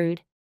Darude?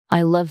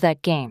 I love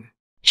that game.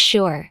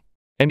 Sure.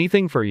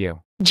 Anything for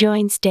you.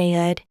 Joins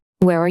Dayud.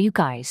 Where are you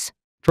guys?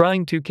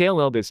 Trying to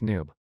kill this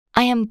noob.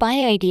 I am by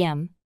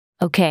IDM.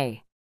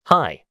 Okay.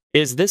 Hi,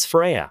 is this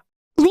Freya?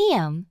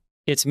 Liam.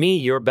 It's me,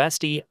 your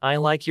bestie. I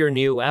like your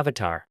new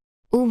avatar.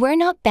 We're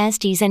not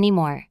besties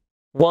anymore.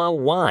 Well,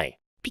 why?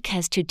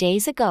 Because 2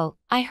 days ago,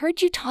 I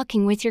heard you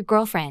talking with your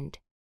girlfriend.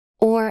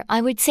 Or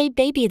I would say,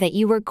 baby, that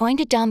you were going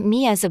to dump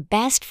me as a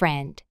best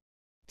friend.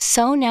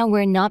 So now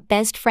we're not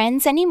best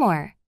friends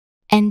anymore.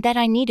 And that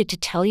I needed to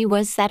tell you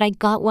was that I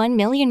got 1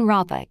 million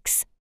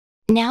Robux.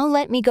 Now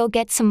let me go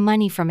get some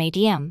money from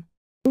ATM.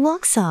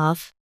 Walks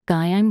off.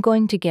 Guy, I'm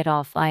going to get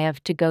off. I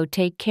have to go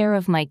take care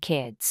of my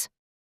kids.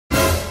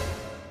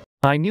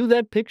 I knew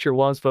that picture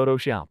was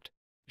photoshopped.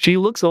 She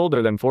looks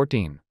older than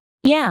 14.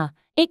 Yeah,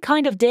 it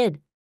kind of did.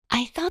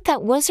 I thought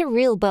that was a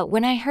real, but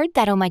when I heard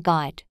that, oh my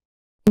god.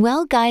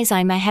 Well, guys,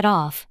 I'm a head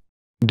off.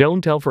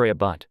 Don't tell Freya,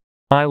 but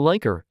I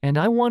like her and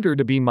I want her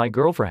to be my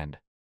girlfriend.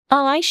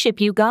 I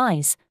ship you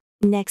guys.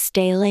 Next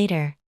day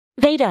later.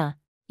 Veda.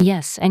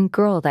 Yes, and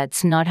girl,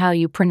 that's not how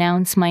you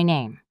pronounce my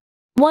name.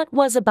 What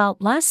was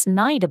about last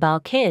night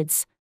about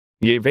kids?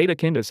 Yeah, Veda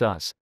kinda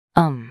sus.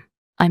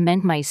 I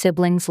meant my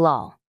siblings,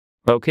 lol.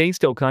 Okay,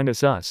 still kinda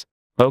sus.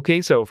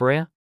 Okay, so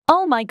Freya?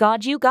 Oh my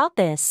god, you got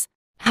this.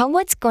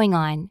 What's going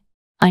on?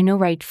 I know,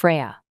 right,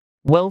 Freya?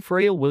 Well,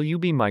 Freya, will you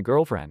be my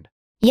girlfriend?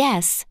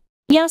 Yes.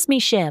 Yes, me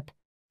ship.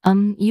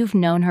 You've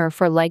known her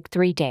for like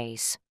 3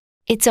 days.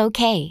 It's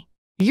okay.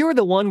 You're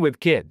the one with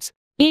kids.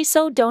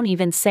 So don't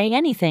even say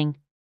anything.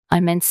 I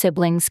meant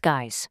siblings,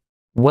 guys.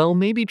 Well,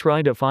 maybe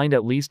try to find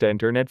at least an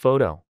internet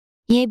photo.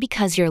 Yeah,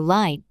 because your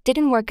lie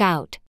didn't work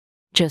out.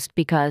 Just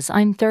because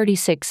I'm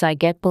 36, I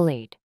get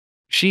bullied.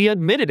 She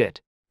admitted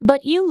it.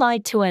 But you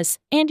lied to us,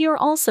 and you're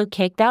also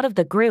kicked out of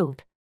the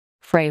group.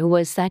 Frey, who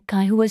was that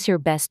guy who was your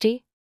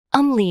bestie?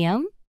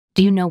 Liam?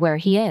 Do you know where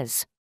he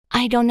is?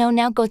 I don't know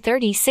now, go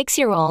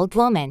 36-year-old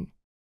woman.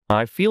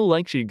 I feel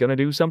like she's gonna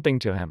do something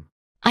to him.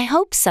 I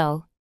hope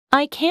so.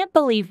 I can't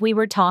believe we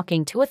were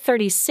talking to a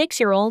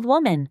 36-year-old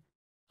woman.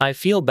 I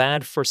feel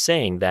bad for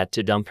saying that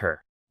to dump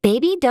her.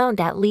 Baby, don't.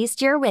 At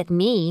least you're with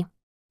me.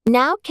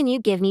 Now can you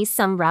give me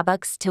some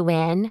Robux to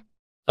win?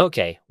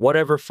 Okay,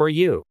 whatever for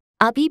you.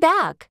 I'll be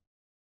back.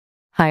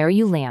 Hi, are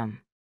you Liam?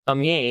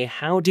 Yeah,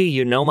 how do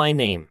you know my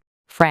name?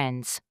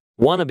 Friends.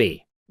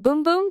 Wannabe.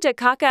 Boom boom da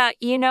kaka,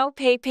 you know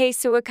pay pay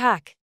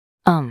suakak.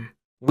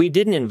 We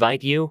didn't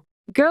invite you.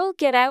 Girl,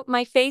 get out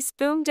my face,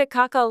 boom da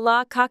kaka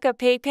la kaka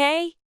pay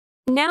pay.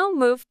 Now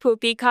move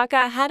poopy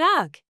kaka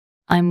hadag.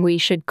 We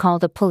should call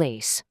the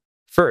police.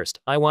 First,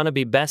 I wanna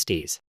be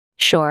besties.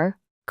 Sure,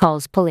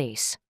 calls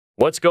police.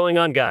 What's going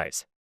on,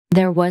 guys?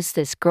 There was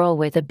this girl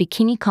with a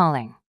bikini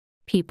calling.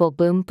 People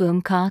boom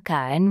boom kaka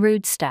and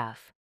rude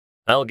stuff.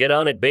 I'll get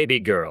on it, baby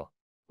girl.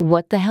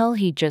 What the hell,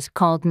 he just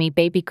called me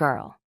baby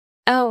girl.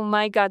 Oh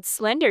my god,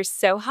 Slender's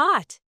so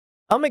hot.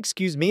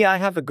 Excuse me, I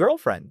have a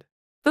girlfriend.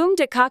 Boom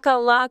da kaka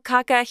la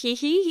kaka he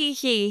he he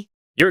he.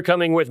 You're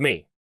coming with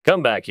me.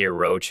 Come back here,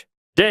 Roach.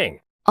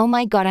 Dang. Oh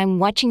my god, I'm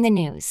watching the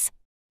news.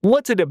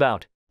 What's it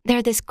about?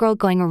 There's this girl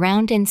going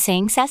around and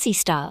saying sassy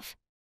stuff.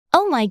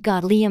 Oh my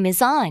god, Liam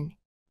is on.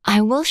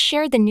 I will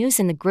share the news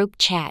in the group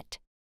chat.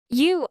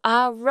 You,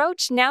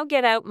 Roach, now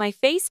get out my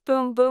face,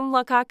 boom boom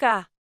la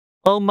kaka.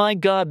 Oh my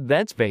god,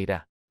 that's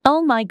Veda.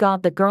 Oh my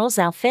god, the girl's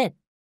outfit.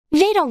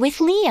 Veda with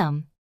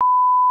Liam.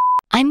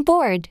 I'm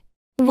bored.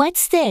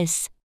 What's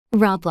this?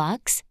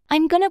 Roblox?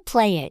 I'm gonna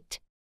play it.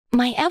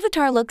 My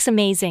avatar looks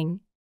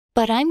amazing.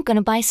 But I'm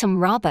gonna buy some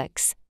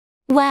Robux.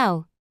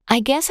 Wow,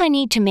 I guess I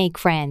need to make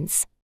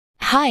friends.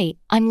 Hi,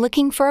 I'm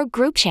looking for a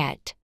group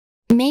chat.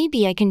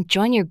 Maybe I can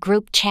join your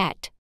group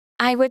chat.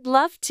 I would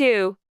love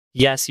to.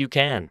 Yes, you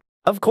can.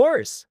 Of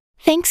course.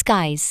 Thanks,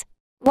 guys.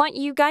 Want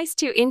you guys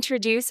to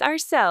introduce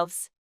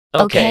ourselves.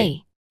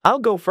 Okay. I'll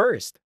go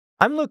first.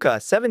 I'm Luca,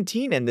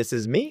 17, and this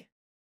is me.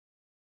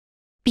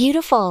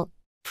 Beautiful.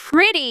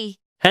 Pretty.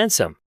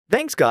 Handsome.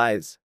 Thanks,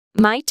 guys.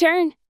 My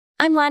turn.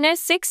 I'm Lana,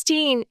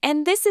 16,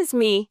 and this is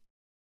me.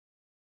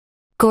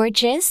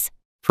 Gorgeous.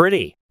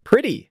 Pretty.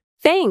 Pretty.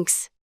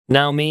 Thanks.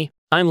 Now me.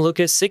 I'm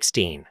Lucas,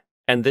 16,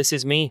 and this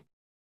is me.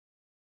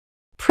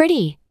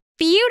 Pretty.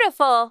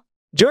 Beautiful.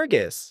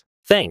 Jorgis.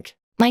 Thank.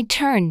 My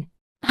turn.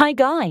 Hi,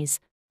 guys.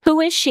 Who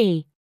is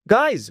she?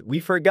 Guys, we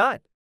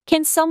forgot.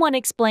 Can someone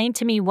explain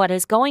to me what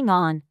is going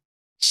on?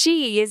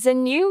 She is a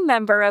new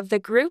member of the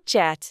group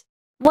chat.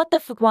 What the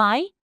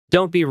why?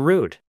 Don't be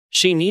rude.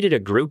 She needed a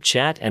group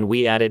chat and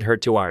we added her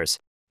to ours.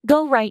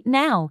 Go right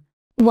now.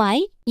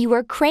 Why? You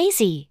are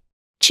crazy.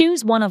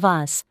 Choose one of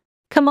us.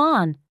 Come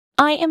on.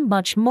 I am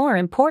much more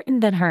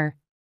important than her.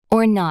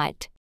 Or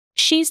not.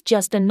 She's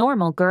just a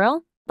normal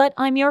girl, but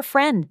I'm your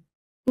friend.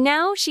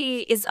 Now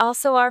she is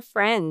also our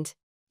friend.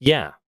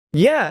 Yeah.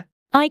 Yeah.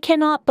 I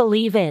cannot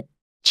believe it.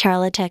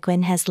 Charlotte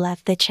Equin has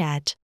left the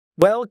chat.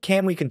 Well,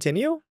 can we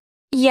continue?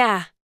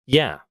 Yeah.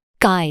 Yeah.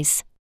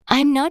 Guys,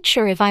 I'm not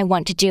sure if I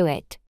want to do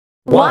it.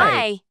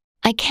 Why?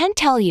 I can't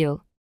tell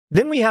you.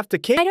 Then we have to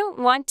kick. I don't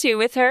want to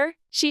with her.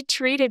 She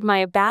treated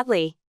Maya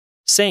badly.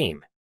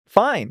 Same.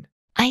 Fine.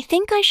 I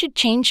think I should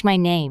change my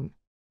name.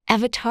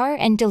 Avatar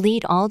and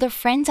delete all the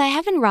friends I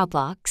have in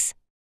Roblox.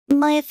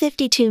 Maya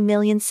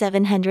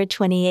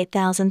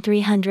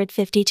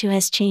 52,728,352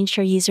 has changed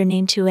her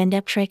username to End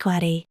Up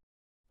Trequati.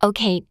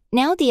 Okay,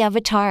 now the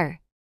avatar.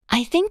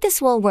 I think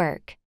this will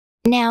work.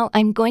 Now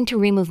I'm going to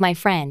remove my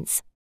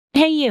friends.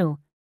 Hey you.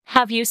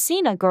 Have you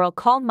seen a girl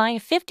called Maya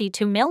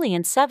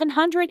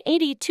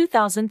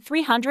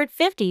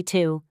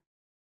 52,782,352?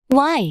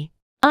 Why?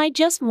 I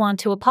just want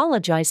to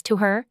apologize to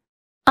her.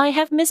 I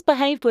have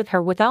misbehaved with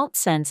her without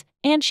sense,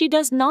 and she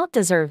does not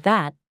deserve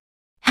that.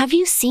 Have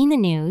you seen the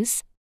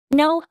news?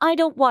 No, I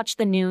don't watch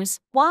the news.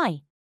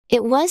 Why?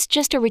 It was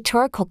just a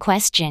rhetorical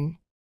question.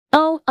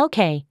 Oh,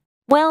 okay.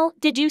 Well,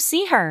 did you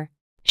see her?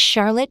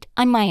 Charlotte,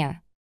 I'm Maya.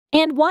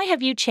 And why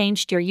have you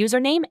changed your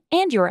username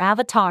and your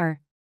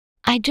avatar?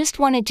 I just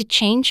wanted to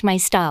change my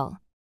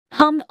style.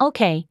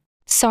 Okay.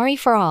 Sorry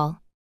for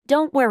all.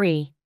 Don't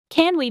worry.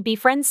 Can we be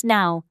friends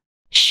now?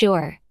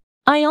 Sure.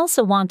 I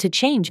also want to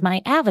change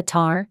my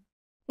avatar.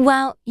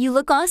 Wow, you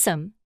look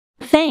awesome.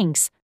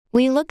 Thanks.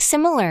 We look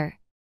similar.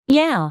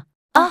 Yeah.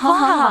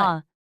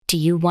 Do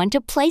you want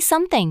to play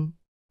something?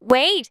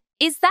 Wait,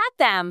 is that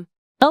them?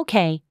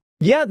 Okay.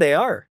 Yeah, they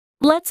are.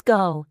 Let's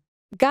go.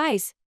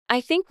 Guys, I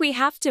think we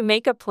have to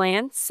make a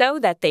plan so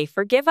that they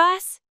forgive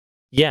us.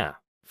 Yeah.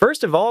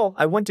 First of all,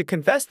 I want to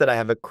confess that I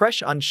have a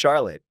crush on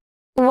Charlotte.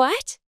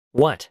 What?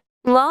 What?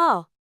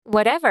 Lol.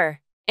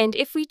 Whatever. And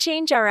if we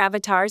change our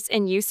avatars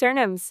and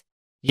usernames?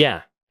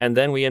 Yeah, and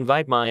then we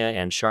invite Maya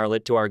and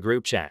Charlotte to our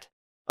group chat.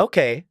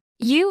 Okay.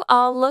 You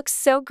all look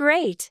so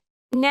great.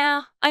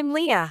 Now, I'm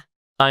Leah.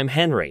 I'm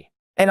Henry.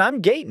 And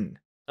I'm Gaten.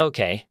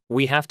 Okay,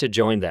 we have to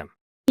join them.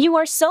 You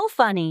are so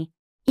funny.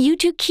 You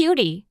too,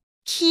 cutie.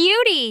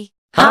 Cutie.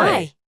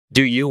 Hi.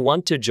 Do you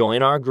want to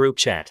join our group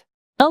chat?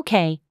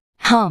 Okay.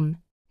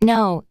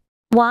 No.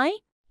 Why?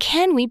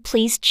 Can we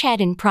please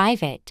chat in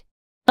private?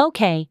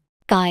 Okay.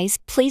 Guys,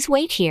 please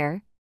wait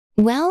here.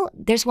 Well,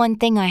 there's one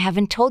thing I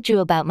haven't told you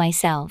about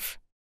myself.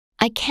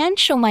 I can't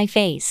show my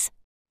face.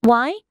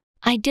 Why?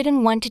 I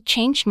didn't want to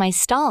change my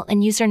style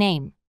and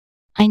username.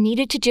 I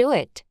needed to do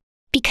it.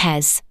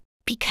 Because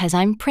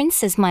I'm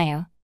Princess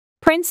Maya.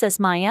 Princess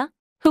Maya?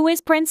 Who is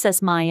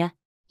Princess Maya?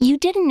 You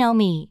didn't know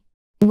me.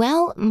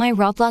 Well, my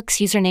Roblox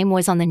username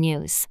was on the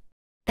news.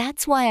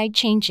 That's why I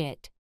changed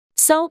it.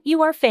 So,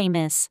 you are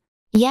famous.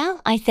 Yeah,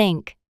 I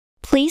think.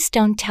 Please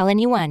don't tell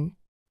anyone.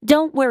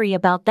 Don't worry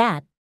about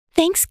that.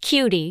 Thanks,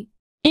 cutie.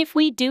 If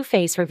we do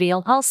face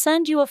reveal, I'll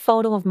send you a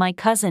photo of my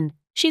cousin.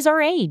 She's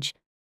our age.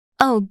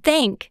 Oh,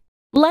 thank.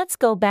 Let's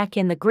go back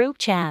in the group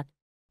chat.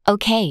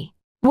 Okay.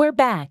 We're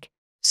back.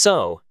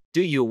 So,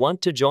 do you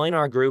want to join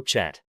our group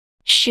chat?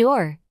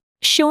 Sure.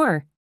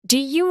 Do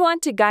you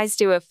want to guys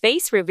do a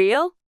face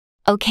reveal?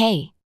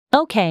 Okay.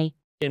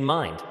 In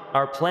mind,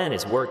 our plan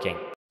is working.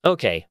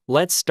 Okay,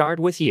 let's start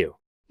with you.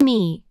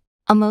 Me.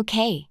 I'm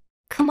okay.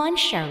 Come on,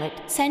 Charlotte,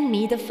 send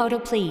me the photo,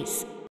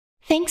 please.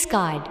 Thanks,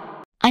 God.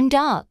 I'm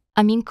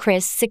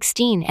Chris,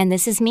 16, and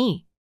this is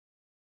me.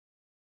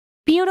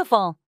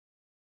 Beautiful.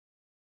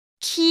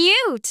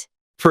 Cute.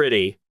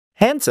 Pretty.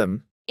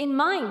 Handsome. In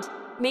mind,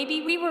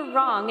 maybe we were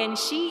wrong and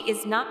she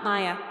is not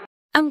Maya.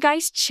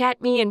 Guys,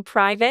 chat me in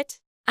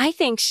private. I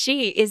think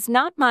she is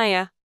not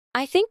Maya.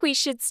 I think we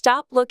should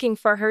stop looking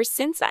for her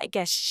since I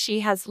guess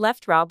she has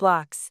left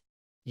Roblox.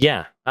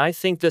 Yeah, I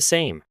think the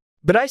same.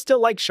 But I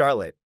still like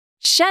Charlotte.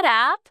 Shut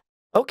up.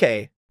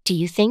 Okay. Do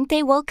you think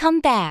they will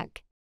come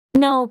back?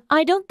 No,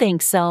 I don't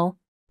think so.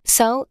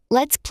 So,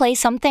 let's play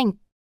something.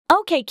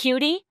 Okay,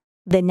 cutie.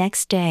 The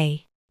next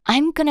day.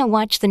 I'm gonna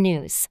watch the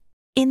news.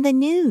 In the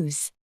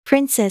news,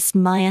 Princess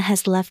Maya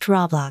has left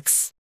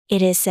Roblox.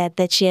 It is said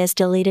that she has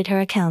deleted her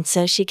account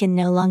so she can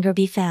no longer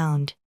be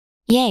found.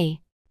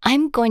 Yay.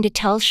 I'm going to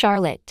tell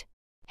Charlotte.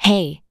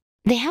 Hey,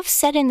 they have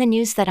said in the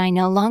news that I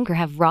no longer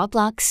have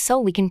Roblox so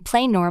we can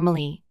play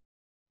normally.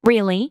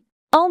 Really?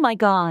 Oh my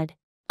God.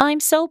 I'm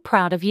so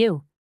proud of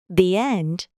you. The end.